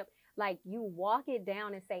whole script. Like, you walk it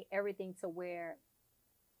down and say everything to where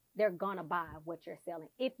they're gonna buy what you're selling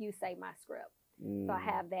if you say my script. So I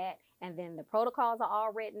have that, and then the protocols are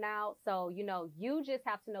all written out. So, you know, you just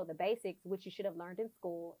have to know the basics, which you should have learned in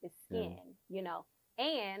school, is skin, you know.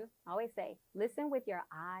 And I always say, listen with your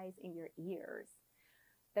eyes and your ears.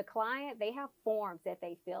 The client, they have forms that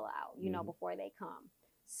they fill out, you know, before they come.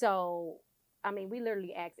 So, I mean, we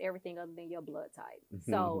literally ask everything other than your blood type.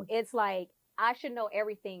 So it's like, I should know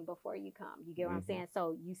everything before you come. You get what I'm saying?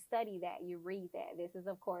 So you study that, you read that. This is,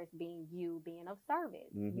 of course, being of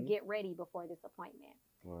service. You get ready before this appointment.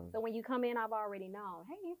 So when you come in, I've already known,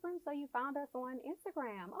 hey, Ephraim, so you found us on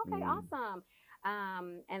Instagram. Okay, awesome.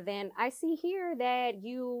 And then I see here that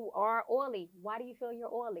you are oily. Why do you feel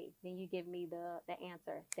you're oily? Then you give me the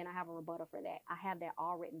answer. Then I have a rebuttal for that. I have that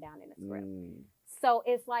all written down in the script. So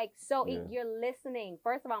it's like, you're listening.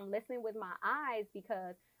 First of all, I'm listening with my eyes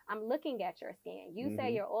because I'm looking at your skin. You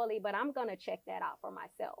say you're oily, but I'm going to check that out for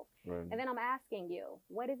myself. And then I'm asking you,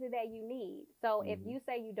 what is it that you need? So if you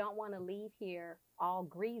say you don't want to leave here all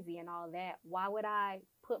greasy and all that, why would I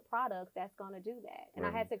put products that's going to do that? And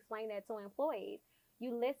I had to explain that to employees.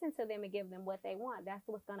 You listen to them and give them what they want. That's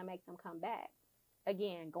what's going to make them come back.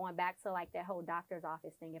 Again, going back to like that whole doctor's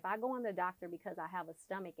office thing. If I go in the doctor because I have a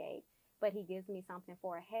stomach ache, but he gives me something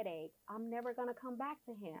for a headache, I'm never going to come back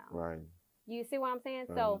to him. You see what I'm saying?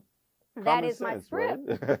 So that is my script.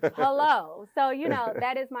 Hello. So, you know,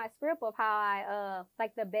 that is my script of how I,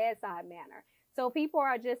 like the bedside manner. So people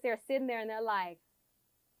are just, they're sitting there and they're like,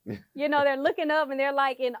 you know, they're looking up and they're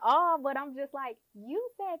like in awe, but I'm just like, you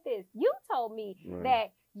said this. You told me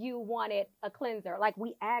that you wanted a cleanser. Like,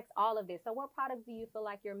 we asked all of this. So what products do you feel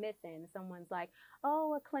like you're missing? Someone's like,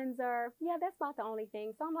 oh, a cleanser. Yeah, that's about the only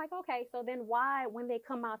thing. So I'm like, okay, so then why, when they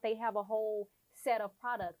come out, they have a whole set of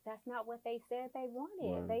products? That's not what they said they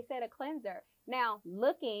wanted. They said a cleanser. Now,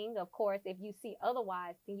 looking, of course, if you see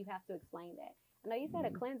otherwise, then you have to explain that. I know you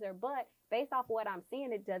said a cleanser, but based off what I'm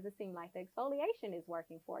seeing, it doesn't seem like the exfoliation is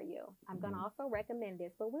working for you. I'm going to also recommend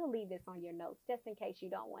this, but we'll leave this on your notes just in case you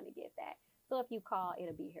don't want to get that. So if you call,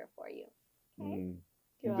 it'll be here for you. Okay?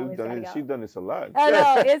 She's done this a lot. I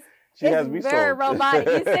know. It's very robotic.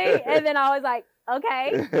 You see? And then I was like,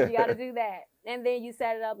 okay, you got to do that. And then you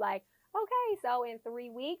set it up like, okay, so in 3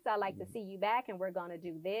 weeks, I'd like to see you back and we're going to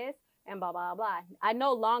do this and blah, blah, blah. I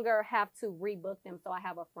no longer have to rebook them. So I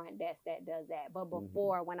have a front desk that does that. But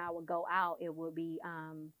before, when I would go out, it would be,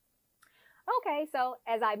 okay, so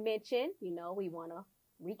as I mentioned, you know, we want to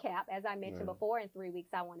recap. As I mentioned before, in 3 weeks,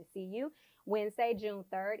 I want to see you. Wednesday, June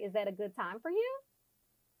 3rd. Is that a good time for you?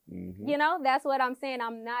 You know, that's what I'm saying.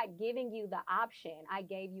 I'm not giving you the option. I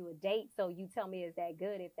gave you a date. So you tell me, is that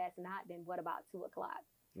good? If that's not, then what about 2 o'clock?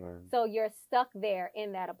 So you're stuck there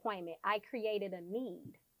in that appointment. I created a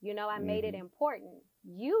need. You know, I made it important.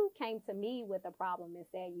 You came to me with a problem and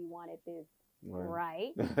said you wanted this,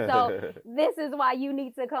 right? So this is why you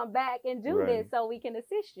need to come back and do this so we can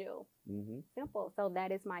assist you. Simple. So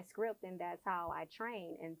that is my script, and that's how I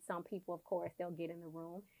train. And some people, of course, they'll get in the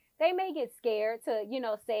room. they may get scared to,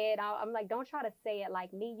 say it. I'm like, don't try to say it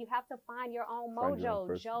like me. You have to find your own Find your own mojo,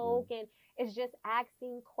 person, joke, and it's just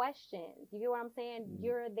asking questions. You get what I'm saying?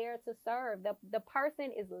 You're there to serve. The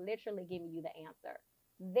person is literally giving you the answer.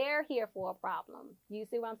 They're here for a problem. You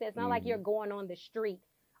see what I'm saying? It's not like you're going on the street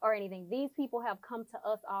or anything. These people have come to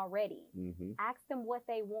us already. Ask them what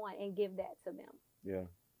they want and give that to them. Yeah.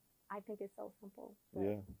 I think it's so simple.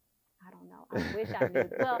 Yeah. I don't know. I wish I knew.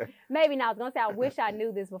 Well, maybe not. I was going to say I wish I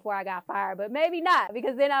knew this before I got fired, but maybe not,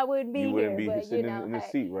 because then I wouldn't be you wouldn't here. be But, sitting in the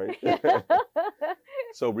seat, right?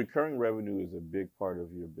 So recurring revenue is a big part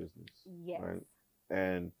of your business. Yes. Right?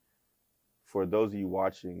 And for those of you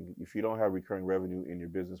watching, if you don't have recurring revenue in your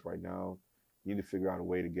business right now, you need to figure out a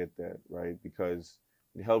way to get that, right? Because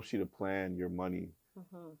it helps you to plan your money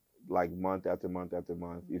like month after month after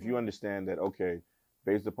month. If you understand that, okay,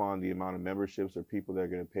 based upon the amount of memberships or people that are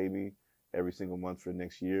going to pay me every single month for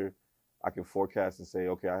next year, I can forecast and say,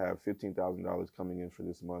 okay, I have $15,000 coming in for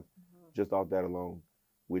this month, just off that alone,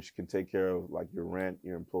 which can take care of like your rent,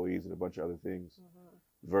 your employees, and a bunch of other things,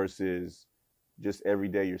 versus just every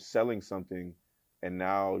day you're selling something, and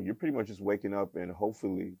now you're pretty much just waking up and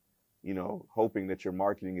hopefully, hoping that your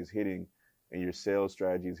marketing is hitting and your sales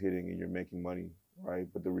strategy is hitting and you're making money, right?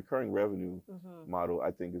 But the recurring revenue model, I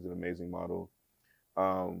think, is an amazing model.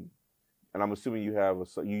 And I'm assuming you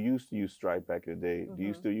used to use Stripe back in the day. Do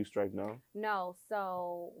you still use Stripe now? No.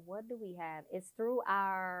 So what do we have? It's through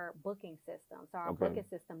our booking system. So our booking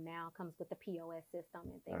system now comes with the POS system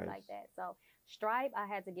and things like that. So Stripe I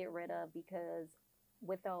had to get rid of because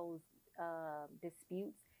with those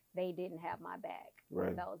disputes, they didn't have my back.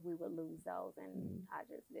 Right. Those we would lose those, and I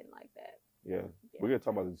just didn't like that. Yeah. We're gonna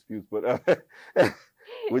talk about the disputes, but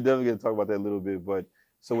we're definitely gonna talk about that a little bit. But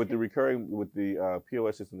so with the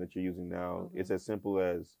POS system that you're using now, it's as simple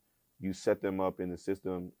as you set them up in the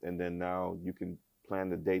system, and then now you can plan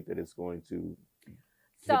the date that it's going to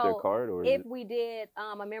hit their card? Or if we did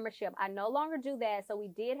a membership, I no longer do that. So we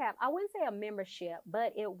did have, I wouldn't say a membership,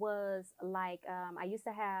 but it was like, I used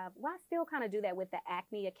to have, well, I still kind of do that with the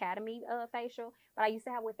Acne Academy facial, but I used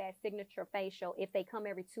to have with that signature facial, if they come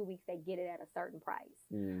every 2 weeks, they get it at a certain price.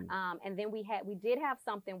 And then we did have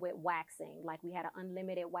something with waxing, like we had an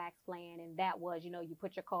unlimited wax plan, and that was, you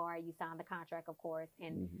put your card, you sign the contract, of course,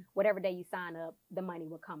 and whatever day you sign up, the money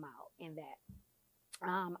would come out in that.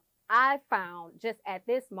 I found just at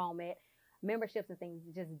this moment, memberships and things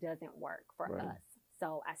just doesn't work for us.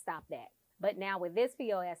 So I stopped that. But now with this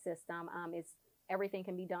POS system, everything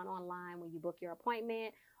can be done online when you book your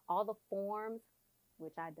appointment. All the forms,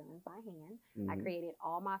 which I done by hand. I created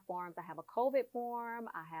all my forms. I have a COVID form.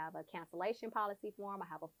 I have a cancellation policy form. I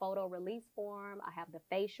have a photo release form. I have the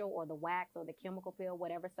facial or the wax or the chemical peel,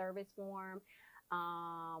 whatever service form.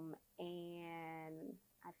 And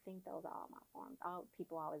I think those are all my forms.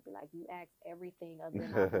 People always be like, you ask everything other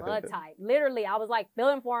than my blood type. Literally, I was like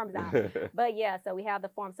filling forms out. But yeah, so we have the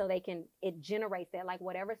form so it generates that. Like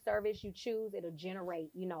whatever service you choose, it'll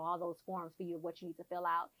generate, all those forms for you of what you need to fill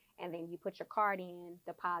out. And then you put your card in,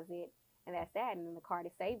 deposit, and that's that. And then the card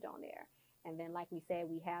is saved on there. And then, like we said,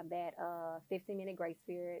 we have that 15-minute grace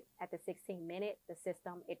period. At the 16 minute, the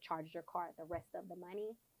system, it charges your card the rest of the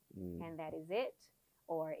money. And that is it.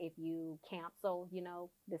 Or if you cancel,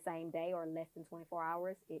 the same day or less than 24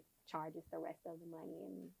 hours, it charges the rest of the money,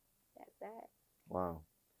 and that's that. Wow.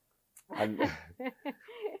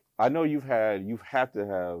 I know you've had to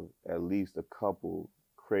have at least a couple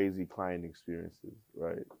crazy client experiences,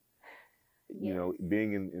 right? Yes.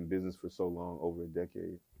 Being in business for so long, over a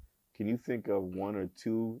decade, can you think of one or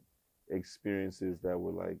two experiences that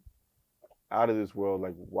were like out of this world?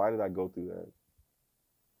 Like, why did I go through that?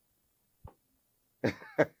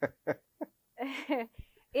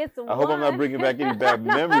 I hope I'm not bringing back any bad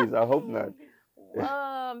memories. I hope not.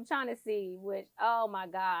 I'm trying to see which. Oh my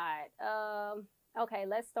God. Okay,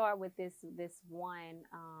 let's start with this one.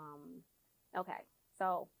 Okay,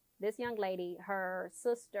 so this young lady, her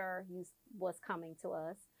sister was coming to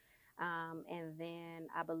us, and then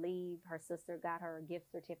I believe her sister got her a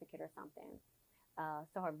gift certificate or something.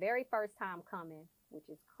 So her very first time coming, which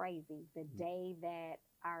is crazy, the day that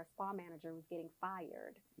our spa manager was getting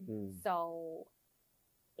fired. So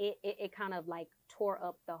it kind of like tore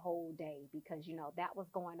up the whole day because, that was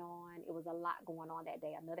going on. It was a lot going on that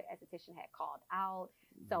day. Another esthetician had called out.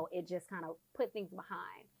 So it just kind of put things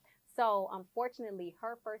behind. So unfortunately,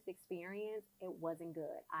 her first experience, it wasn't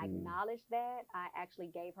good. I acknowledged that. I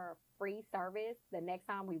actually gave her free service. The next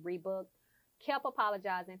time we rebooked, kept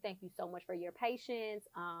apologizing. Thank you so much for your patience.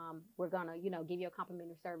 We're going to, give you a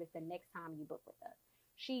complimentary service the next time you book with us.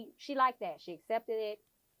 She liked that. She accepted it,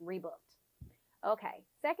 rebooked. Okay.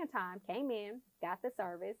 Second time, came in, got the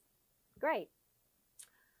service. Great.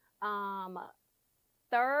 Um,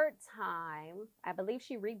 third time, I believe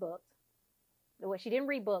she rebooked. Well, she didn't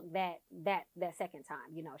rebook that second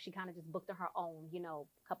time. She kind of just booked on her own.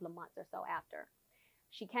 A couple of months or so after.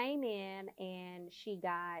 She came in and she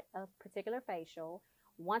got a particular facial.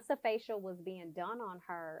 Once the facial was being done on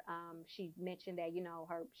her, she mentioned that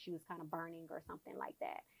she was kind of burning or something like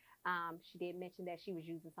that. She did mention that she was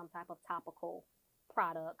using some type of topical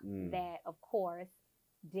product that, of course,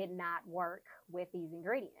 did not work with these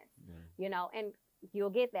ingredients. And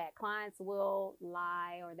you'll get that. Clients will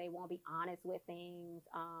lie or they won't be honest with things.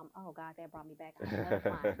 Oh God, that brought me back on another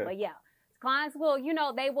client. But yeah, clients will,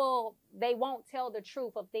 they won't tell the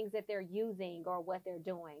truth of things that they're using or what they're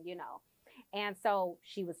doing. And so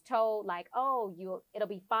she was told like, oh, it'll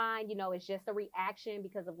be fine. It's just a reaction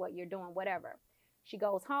because of what you're doing, whatever. She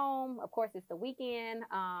goes home. Of course, it's the weekend.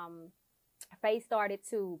 Her face started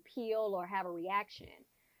to peel or have a reaction.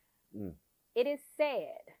 It is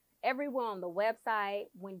said everywhere on the website,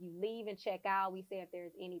 when you leave and check out, we say if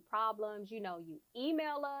there's any problems, you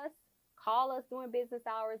email us, call us during business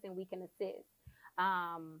hours, and we can assist.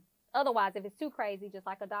 Otherwise, if it's too crazy, just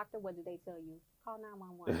like a doctor, what do they tell you? Call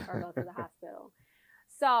 911 or go to the hospital.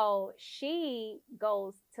 So she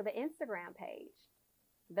goes to the Instagram page,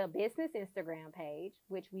 the business Instagram page,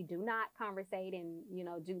 which we do not conversate and,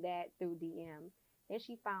 do that through DMs. Then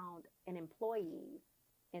she found an employee's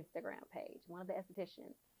Instagram page, one of the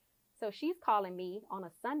estheticians. So she's calling me on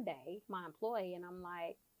a Sunday, my employee, and I'm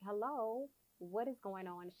like, hello, what is going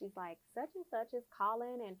on? And she's like, such and such is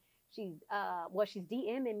calling, and she's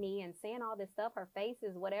DMing me and saying all this stuff. Her face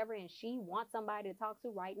is whatever, and she wants somebody to talk to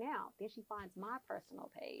right now. Then she finds my personal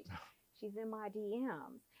page. She's in my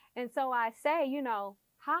DMs. And so I say,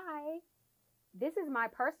 hi, this is my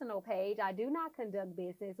personal page. I do not conduct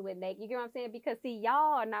business with Nate. You get what I'm saying? Because see,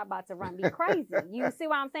 y'all are not about to run me crazy. You see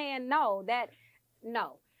what I'm saying? No.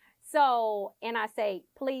 So, and I say,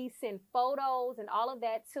 please send photos and all of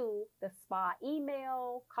that to the spa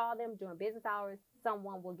email, call them during business hours.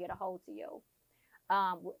 Someone will get a hold to you.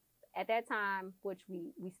 At that time, which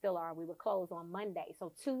we still are, we were closed on Monday.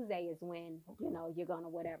 So Tuesday is when, you're going to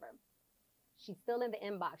whatever. She's still in the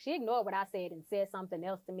inbox. She ignored what I said and said something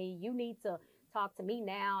else to me. You need to talk to me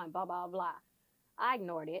now and blah, blah, blah. I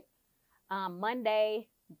ignored it. Monday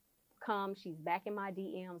comes, she's back in my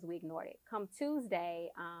DMs. We ignored it. Come Tuesday,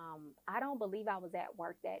 I don't believe I was at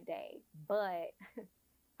work that day, but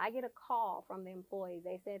I get a call from the employees.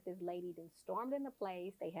 They said this lady then stormed in the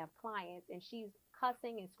place. They have clients, and she's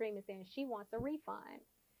cussing and screaming, saying she wants a refund.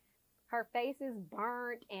 Her face is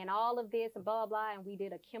burnt and all of this and blah, blah, and we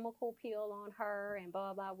did a chemical peel on her and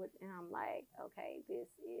blah, blah. And I'm like, okay, this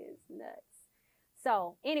is nuts.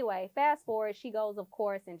 So anyway, fast forward, she goes, of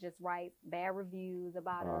course, and just writes bad reviews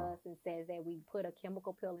about us and says that we put a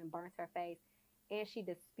chemical peel and burnt her face. And she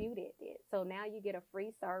disputed it. So now you get a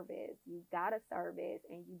free service. You got a service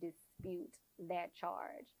and you dispute that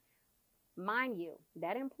charge. Mind you,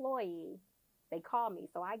 that employee, they call me.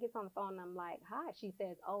 So I get on the phone and I'm like, hi. She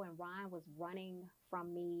says, oh, and Ryan was running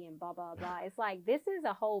from me and blah, blah, blah. It's like, this is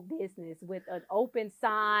a whole business with an open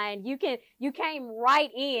sign. You came right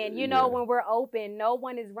in, when we're open. No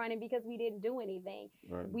one is running because we didn't do anything.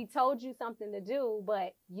 Right. We told you something to do,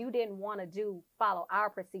 but you didn't want to follow our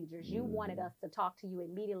procedures. You wanted us to talk to you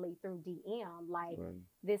immediately through DM. Like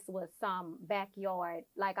this was some backyard,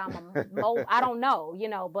 like I'm a I don't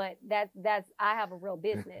know, but that's I have a real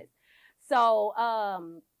business. So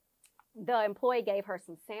the employee gave her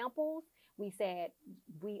some samples. We said,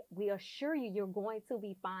 we assure you, you're going to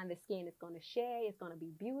be fine. The skin is going to shed. It's going to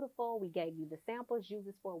be beautiful. We gave you the samples. Use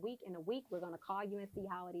this for a week. In a week, we're going to call you and see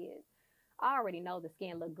how it is. I already know the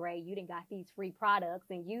skin look great. You didn't got these free products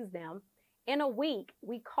and use them. In a week,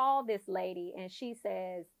 we call this lady and she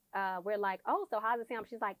says, we're like, oh, so how's the sample?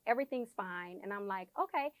 She's like, everything's fine. And I'm like,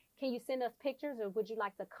 okay, can you send us pictures or would you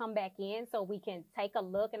like to come back in so we can take a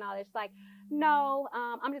look and all that? She's like, no,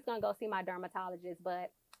 I'm just going to go see my dermatologist,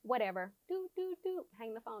 but whatever.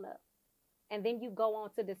 Hang the phone up. And then you go on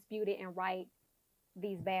to dispute it and write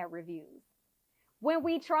these bad reviews. When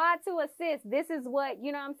we try to assist, this is what,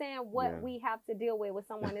 I'm saying, what we have to deal with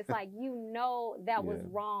someone. It's like, that was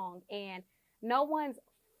wrong. And no one's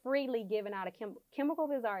freely giving out chemical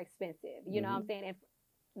bills are expensive. You know what I'm saying? And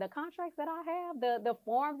the contracts that I have, the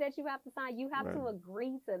forms that you have to sign, you have to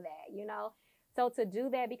agree to that, So to do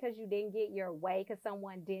that because you didn't get your way, because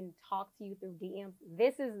someone didn't talk to you through DMs,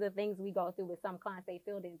 this is the things we go through with some clients. They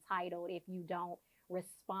feel entitled if you don't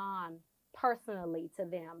respond personally to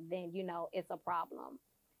them, then, it's a problem.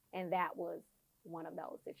 And that was one of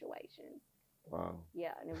those situations. Wow.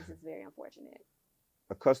 Yeah, and it was just very unfortunate.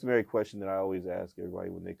 a customary question that I always ask everybody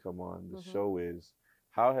when they come on the show is,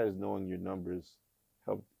 how has knowing your numbers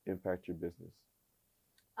helped impact your business?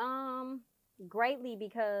 Greatly,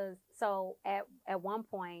 because so at one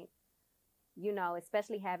point, you know,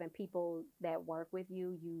 especially having people that work with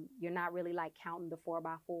you, you're not really like counting the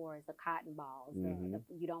 4x4s, the cotton balls.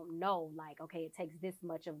 You don't know, like, okay, it takes this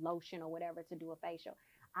much of lotion or whatever to do a facial.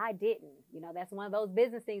 I didn't, you know, that's one of those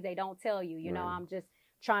business things they don't tell you. You know, I'm just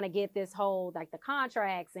trying to get this whole, like the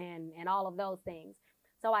contracts and all of those things.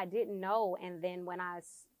 So I didn't know. And then when I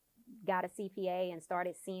got a CPA and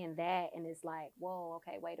started seeing that, and it's like, whoa,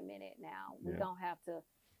 okay, wait a minute now. We don't have to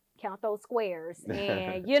count those squares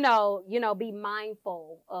and, you know, be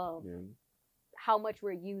mindful of how much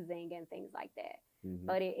we're using and things like that.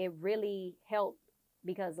 But it really helped,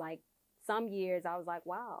 because like some years I was like,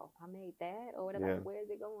 wow, I made that, or whatever, where is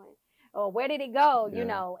it going? Or where did it go? You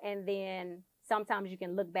know, and then sometimes you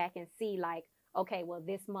can look back and see like, okay, well,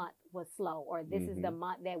 this month was slow, or this is the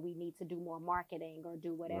month that we need to do more marketing or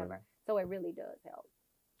do whatever. So it really does help.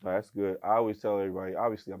 Oh, that's good. I always tell everybody,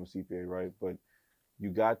 obviously I'm a CPA, right? But you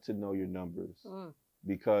got to know your numbers,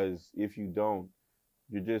 because if you don't,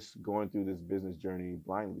 you're just going through this business journey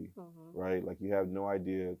blindly, right? Like you have no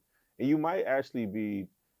idea. And you might actually be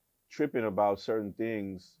tripping about certain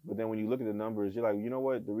things, but then when you look at the numbers, you're like, you know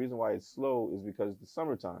what? The reason why it's slow is because it's the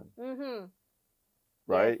summertime.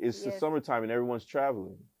 Right? It's the summertime and everyone's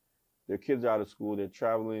traveling. Their kids are out of school, they're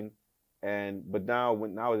traveling. But now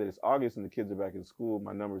that it's August and the kids are back in school,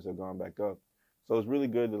 my numbers have gone back up. So it's really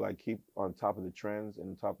good to like keep on top of the trends and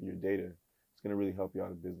on top of your data. It's going to really help you out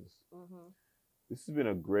in business. This has been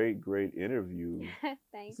a great interview.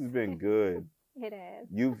 Thanks. This has been good. It has.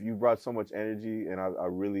 You brought so much energy, and I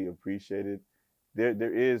really appreciate it.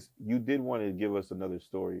 You did want to give us another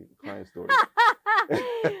story, client story.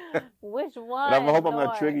 Which one? And I hope I'm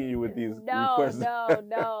not triggering you with these requests.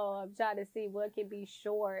 No. I'm trying to see what can be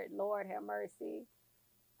short. Lord have mercy.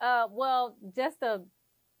 Well, just a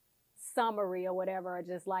summary or whatever, or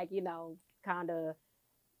just like, you know, kind of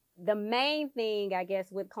the main thing, I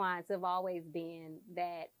guess, with clients have always been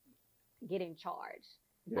that getting charged.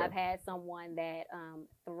 I've had someone that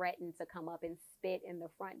threatened to come up and spit in the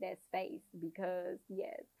front desk face because,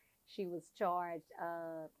 yes, she was charged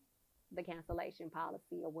the cancellation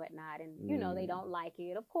policy or whatnot. And, you know, they don't like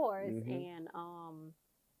it, of course. And,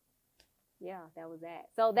 yeah, that was that.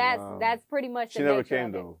 So that's pretty much the nature of it. She never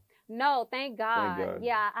came, though. No, thank God.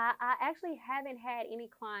 Yeah, I actually haven't had any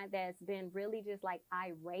client that's been really just like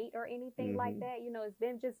irate or anything like that. You know, it's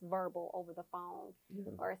been just verbal over the phone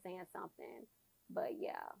or saying something. But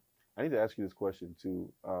yeah. I need to ask you this question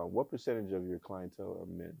too. What percentage of your clientele are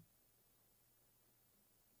men?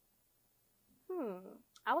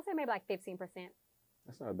 I would say maybe like 15%.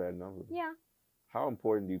 That's not a bad number. Yeah. How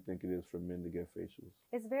important do you think it is for men to get facials?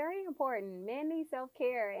 It's very important. Men need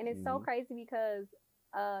self-care. And it's so crazy because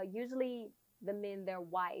usually the men, their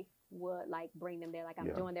wife would like bring them there, like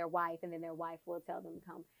I'm doing their wife, and then their wife will tell them to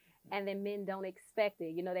come. And then men don't expect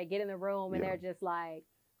it. You know, they get in the room and they're just like,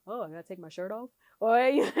 oh, I gotta take my shirt off? Or,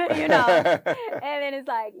 you know, and then it's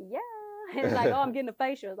like, yeah. And it's like, oh, I'm getting a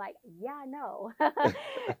facial. It's like, yeah, I know.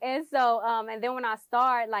 And so, and then when I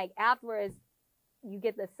start, like afterwards, you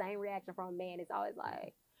get the same reaction from a man. It's always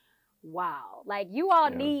like, wow. Like you all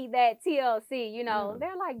need that TLC, you know.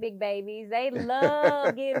 They're like big babies. They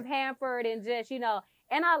love getting pampered and just, you know,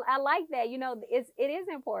 and I like that, you know, it is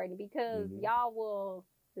important because y'all will,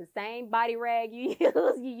 the same body rag you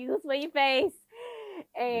use for your face.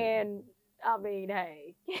 And I mean,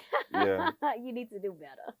 hey, you need to do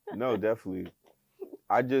better. No, definitely.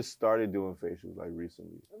 I just started doing facials like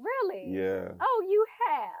recently. Really? Yeah. Oh, you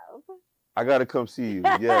have? I gotta come see you.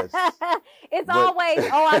 Yes. It's always,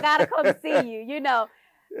 oh, I gotta come see you. You know,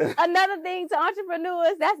 another thing to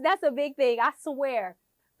entrepreneurs, that's a big thing. I swear,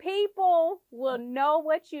 people will know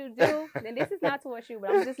what you do. And this is not towards you, but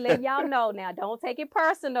I'm just letting y'all know now. Don't take it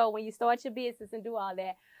personal when you start your business and do all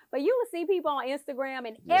that. But you will see people on Instagram,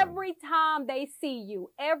 and every time they see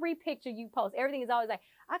you, every picture you post, everything is always like,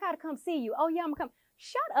 I gotta come see you. Oh yeah, I'm gonna come.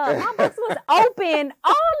 Shut up. My books was open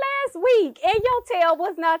all last week, and your tail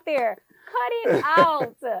was not there. Cut it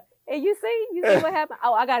out. And you see what happened?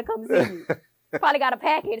 Oh, I gotta come see you. Probably got a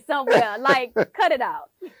package somewhere. Like, cut it out.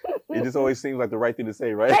 It just always seems like the right thing to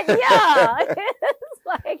say, right? Yeah. It's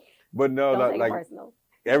like, but no, don't take like it personal.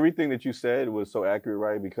 Everything that you said was so accurate,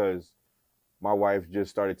 right? Because my wife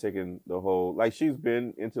just started taking the whole, like she's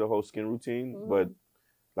been into the whole skin routine, but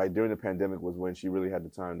like during the pandemic was when she really had the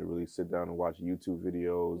time to really sit down and watch YouTube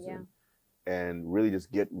videos and really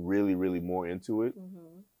just get really, really more into it.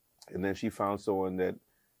 And then she found someone that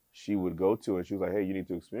she would go to and she was like, hey, you need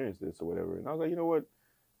to experience this or whatever. And I was like, you know what?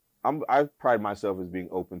 I pride myself as being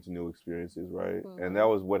open to new experiences, right? Mm-hmm. And that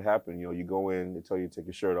was what happened. You know, you go in, they tell you to take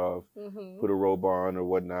your shirt off, Mm-hmm. put a robe on or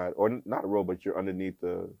whatnot, or not a robe, but you're underneath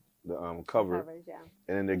the cover, Covers, yeah.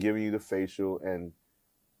 and then they're giving you the facial, and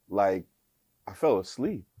like I fell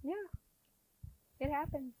asleep. Yeah, it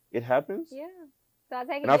happens. It happens. Yeah. So I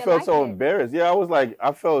take it And I you're felt so liking it. embarrassed. Yeah, I was like,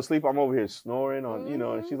 I fell asleep. I'm over here snoring on, you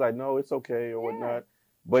know, and Mhm. she's like, no, it's okay or Yeah. whatnot.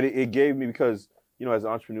 But it gave me, because, you know, as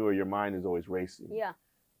an entrepreneur, your mind is always racing. Yeah.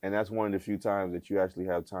 And that's one of the few times that you actually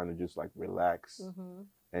have time to just like relax Mm-hmm.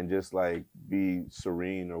 and just like be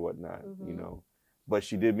serene or whatnot, Mhm. you know. But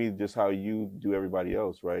she did me just how you do everybody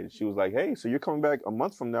else, right? She was like, hey, so you're coming back a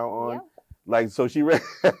month from now on. Yep. Like, so she read.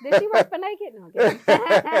 Did she work for naked? No, I'm kidding.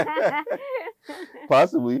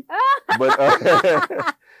 Possibly.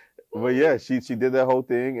 But but yeah, she did that whole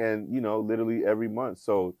thing, and you know, literally every month.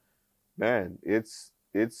 So, man, it's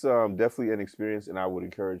definitely an experience, and I would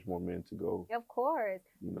encourage more men to go. Of course.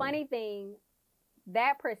 You know. Funny thing,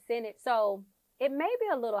 that percentage, so it may be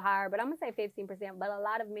a little higher, but I'm going to say 15%, but a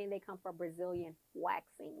lot of men, they come for Brazilian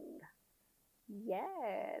waxing.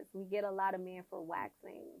 Yes, we get a lot of men for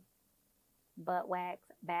waxing. Butt wax,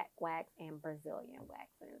 back wax, and Brazilian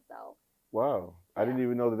waxing. So Wow, yeah. I didn't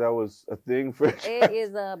even know that was a thing for. It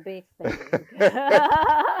is a big thing.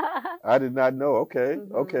 I did not know. Okay,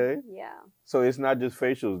 Mm-hmm. okay. Yeah. So it's not just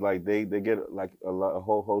facials; like they get like a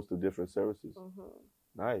whole host of different services. Mm-hmm.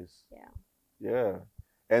 Nice. Yeah. Yeah.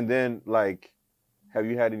 And then, like, have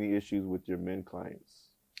you had any issues with your men clients?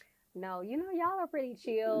 No, you know, y'all are pretty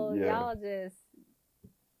chill. Yeah. Y'all just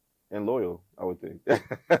And loyal, I would think.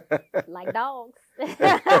 like dogs.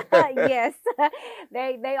 Yes,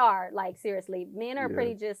 they are, like, seriously. Men are Yeah.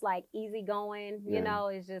 pretty just like easygoing. You Yeah. know,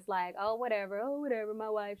 it's just like, oh whatever, my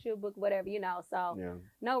wife, she'll book whatever, you know. So Yeah.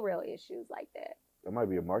 no real issues like that. That might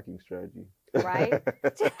be a marketing strategy. Right?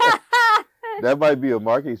 That might be a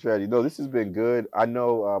marketing strategy. No, this has been good. I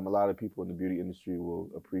know a lot of people in the beauty industry will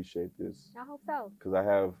appreciate this, I hope so. because I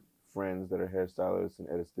have friends that are hairstylists and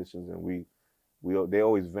estheticians, and they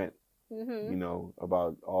always vent, Mm-hmm. you know,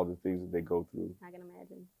 about all the things that they go through. I can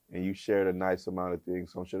imagine. And you shared a nice amount of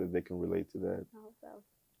things, so I'm sure that they can relate to that. I hope so.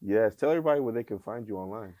 Yes, tell everybody where they can find you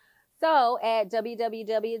online. So at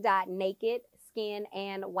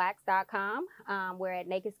www.nakedskinandwax.com. We're at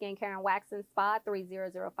Naked Skincare and Wax and Spa,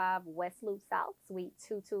 3005 West Loop South, Suite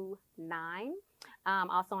 229.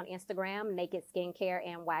 Also on Instagram, Naked Skincare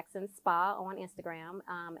and Wax and Spa on Instagram.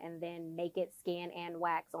 And then Naked Skin and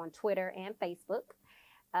Wax on Twitter and Facebook.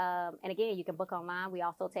 And again, you can book online. We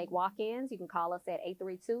also take walk-ins. You can call us at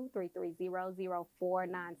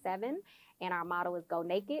 832-330-0497. And our motto is go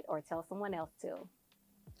naked or tell someone else to.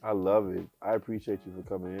 I love it. I appreciate you for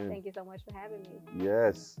coming in. Thank you so much for having me.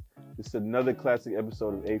 Yes. This is another classic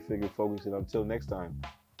episode of A Figure Focus, and until next time.